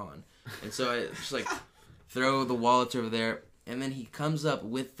withdrawn. And so I just like throw the wallets over there. And then he comes up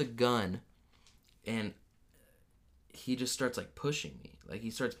with the gun and he just starts like pushing me. Like, he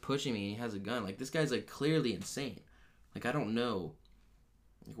starts pushing me and he has a gun. Like, this guy's like clearly insane. Like, I don't know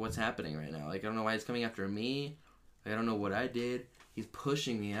like what's happening right now. Like, I don't know why he's coming after me. Like, I don't know what I did. He's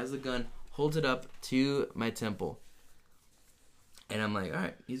pushing me. He has the gun, holds it up to my temple. And I'm like, all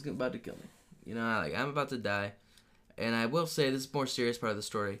right, he's about to kill me. You know, like, I'm about to die. And I will say, this is a more serious part of the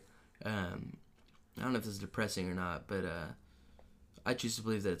story. I don't know if this is depressing or not, but I choose to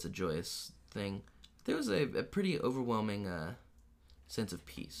believe that it's a joyous thing. There was a pretty overwhelming sense of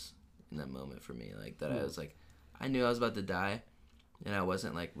peace in that moment for me. Like, that I was like, I knew I was about to die, and I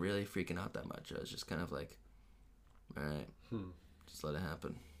wasn't, like, really freaking out that much. I was just kind of like, all right, just let it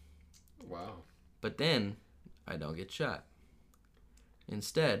happen. Wow. But then, I don't get shot.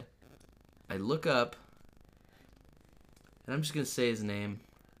 Instead, I look up, and I'm just going to say his name.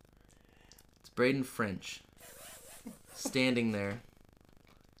 It's Braden French, standing there.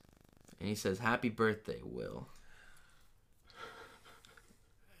 And he says, happy birthday, Will.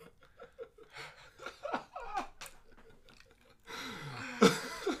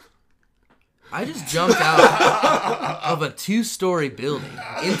 I just jumped out of a 2-story building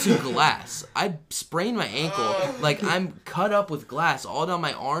into glass. I sprained my ankle. Like, I'm cut up with glass all down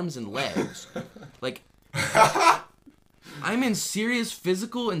my arms and legs. Like, I'm in serious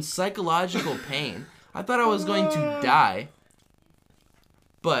physical and psychological pain. I thought I was going to die.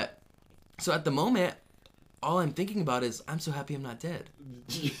 But, so at the moment, all I'm thinking about is, I'm so happy I'm not dead.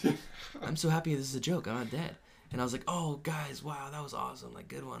 I'm so happy this is a joke. I'm not dead. And I was like, oh, guys, wow, that was awesome. Like,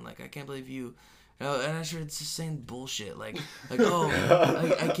 good one. Like, I can't believe you... and I started just saying bullshit. Like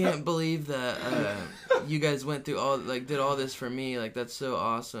oh, I can't believe that you guys went through all... like, did all this for me. Like, that's so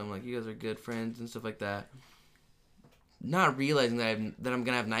awesome. Like, you guys are good friends and stuff like that. Not realizing that I'm going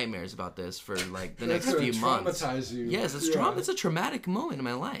to have nightmares about this for, like, the next few months. Traumatize you. Yes, it's a traumatic moment in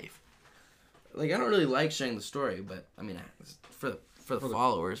my life. Like, I don't really like sharing the story, but, I mean, for the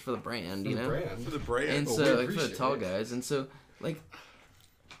followers, for the brand, you know? For the brand. And so, like, for the tall guys. And so, like,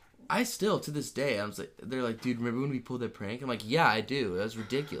 I still, to this day, I was like, they're like, dude, remember when we pulled that prank? I'm like, yeah, I do. That was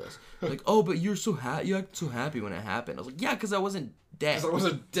ridiculous. Like, oh, but you act so happy when it happened. I was like, yeah, because I wasn't dead. Because I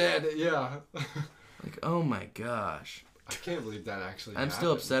wasn't dead, yeah. Like, oh my gosh. I can't believe that actually I'm happened.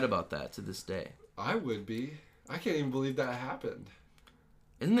 still upset about that to this day. I would be. I can't even believe that happened.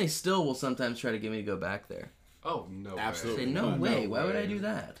 And they still will sometimes try to get me to go back there. Oh, no Absolutely. Say, way. no way. No Why would I way. do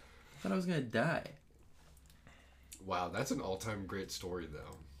that? I thought I was going to die. Wow, that's an all-time great story,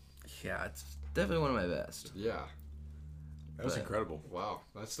 though. Yeah, it's definitely one of my best. Yeah. That was But- incredible. Wow,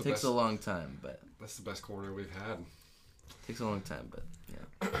 that's the Takes best. a long time, but... That's the best corner we've had. Takes a long time, but,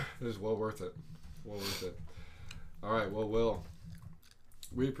 yeah. It was well worth it. Well worth it. All right, well, Will,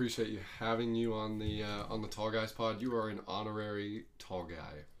 we appreciate you having you on the Tall Guys Pod. You are an honorary tall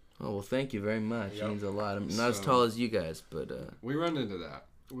guy. Oh, well, thank you very much. Yep. It means a lot. I'm not as So- tall as you guys, but... We run into that.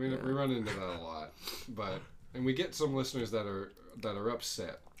 We run into that a lot, and we get some listeners that are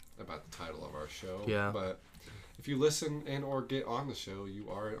upset about the title of our show. Yeah. But if you listen and or get on the show, you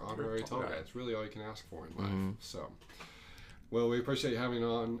are an honorary tall guy. guy. It's really all you can ask for in life. Mm-hmm. So, well, we appreciate you having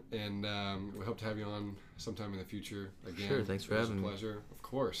on, and we hope to have you on sometime in the future again. Sure, thanks for It was having a me. pleasure. Of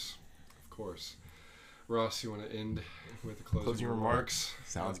course. Ross, you want to end with the closing remarks?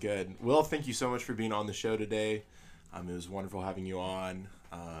 Sounds good. Will, thank you so much for being on the show today. It was wonderful having you on.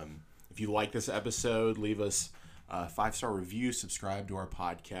 If you like this episode, leave us a 5-star review, subscribe to our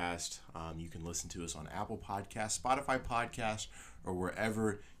podcast. You can listen to us on Apple Podcasts, Spotify Podcasts, or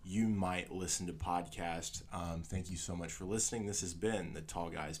wherever you might listen to podcasts. Thank you so much for listening. This has been the Tall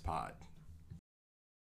Guys Pod.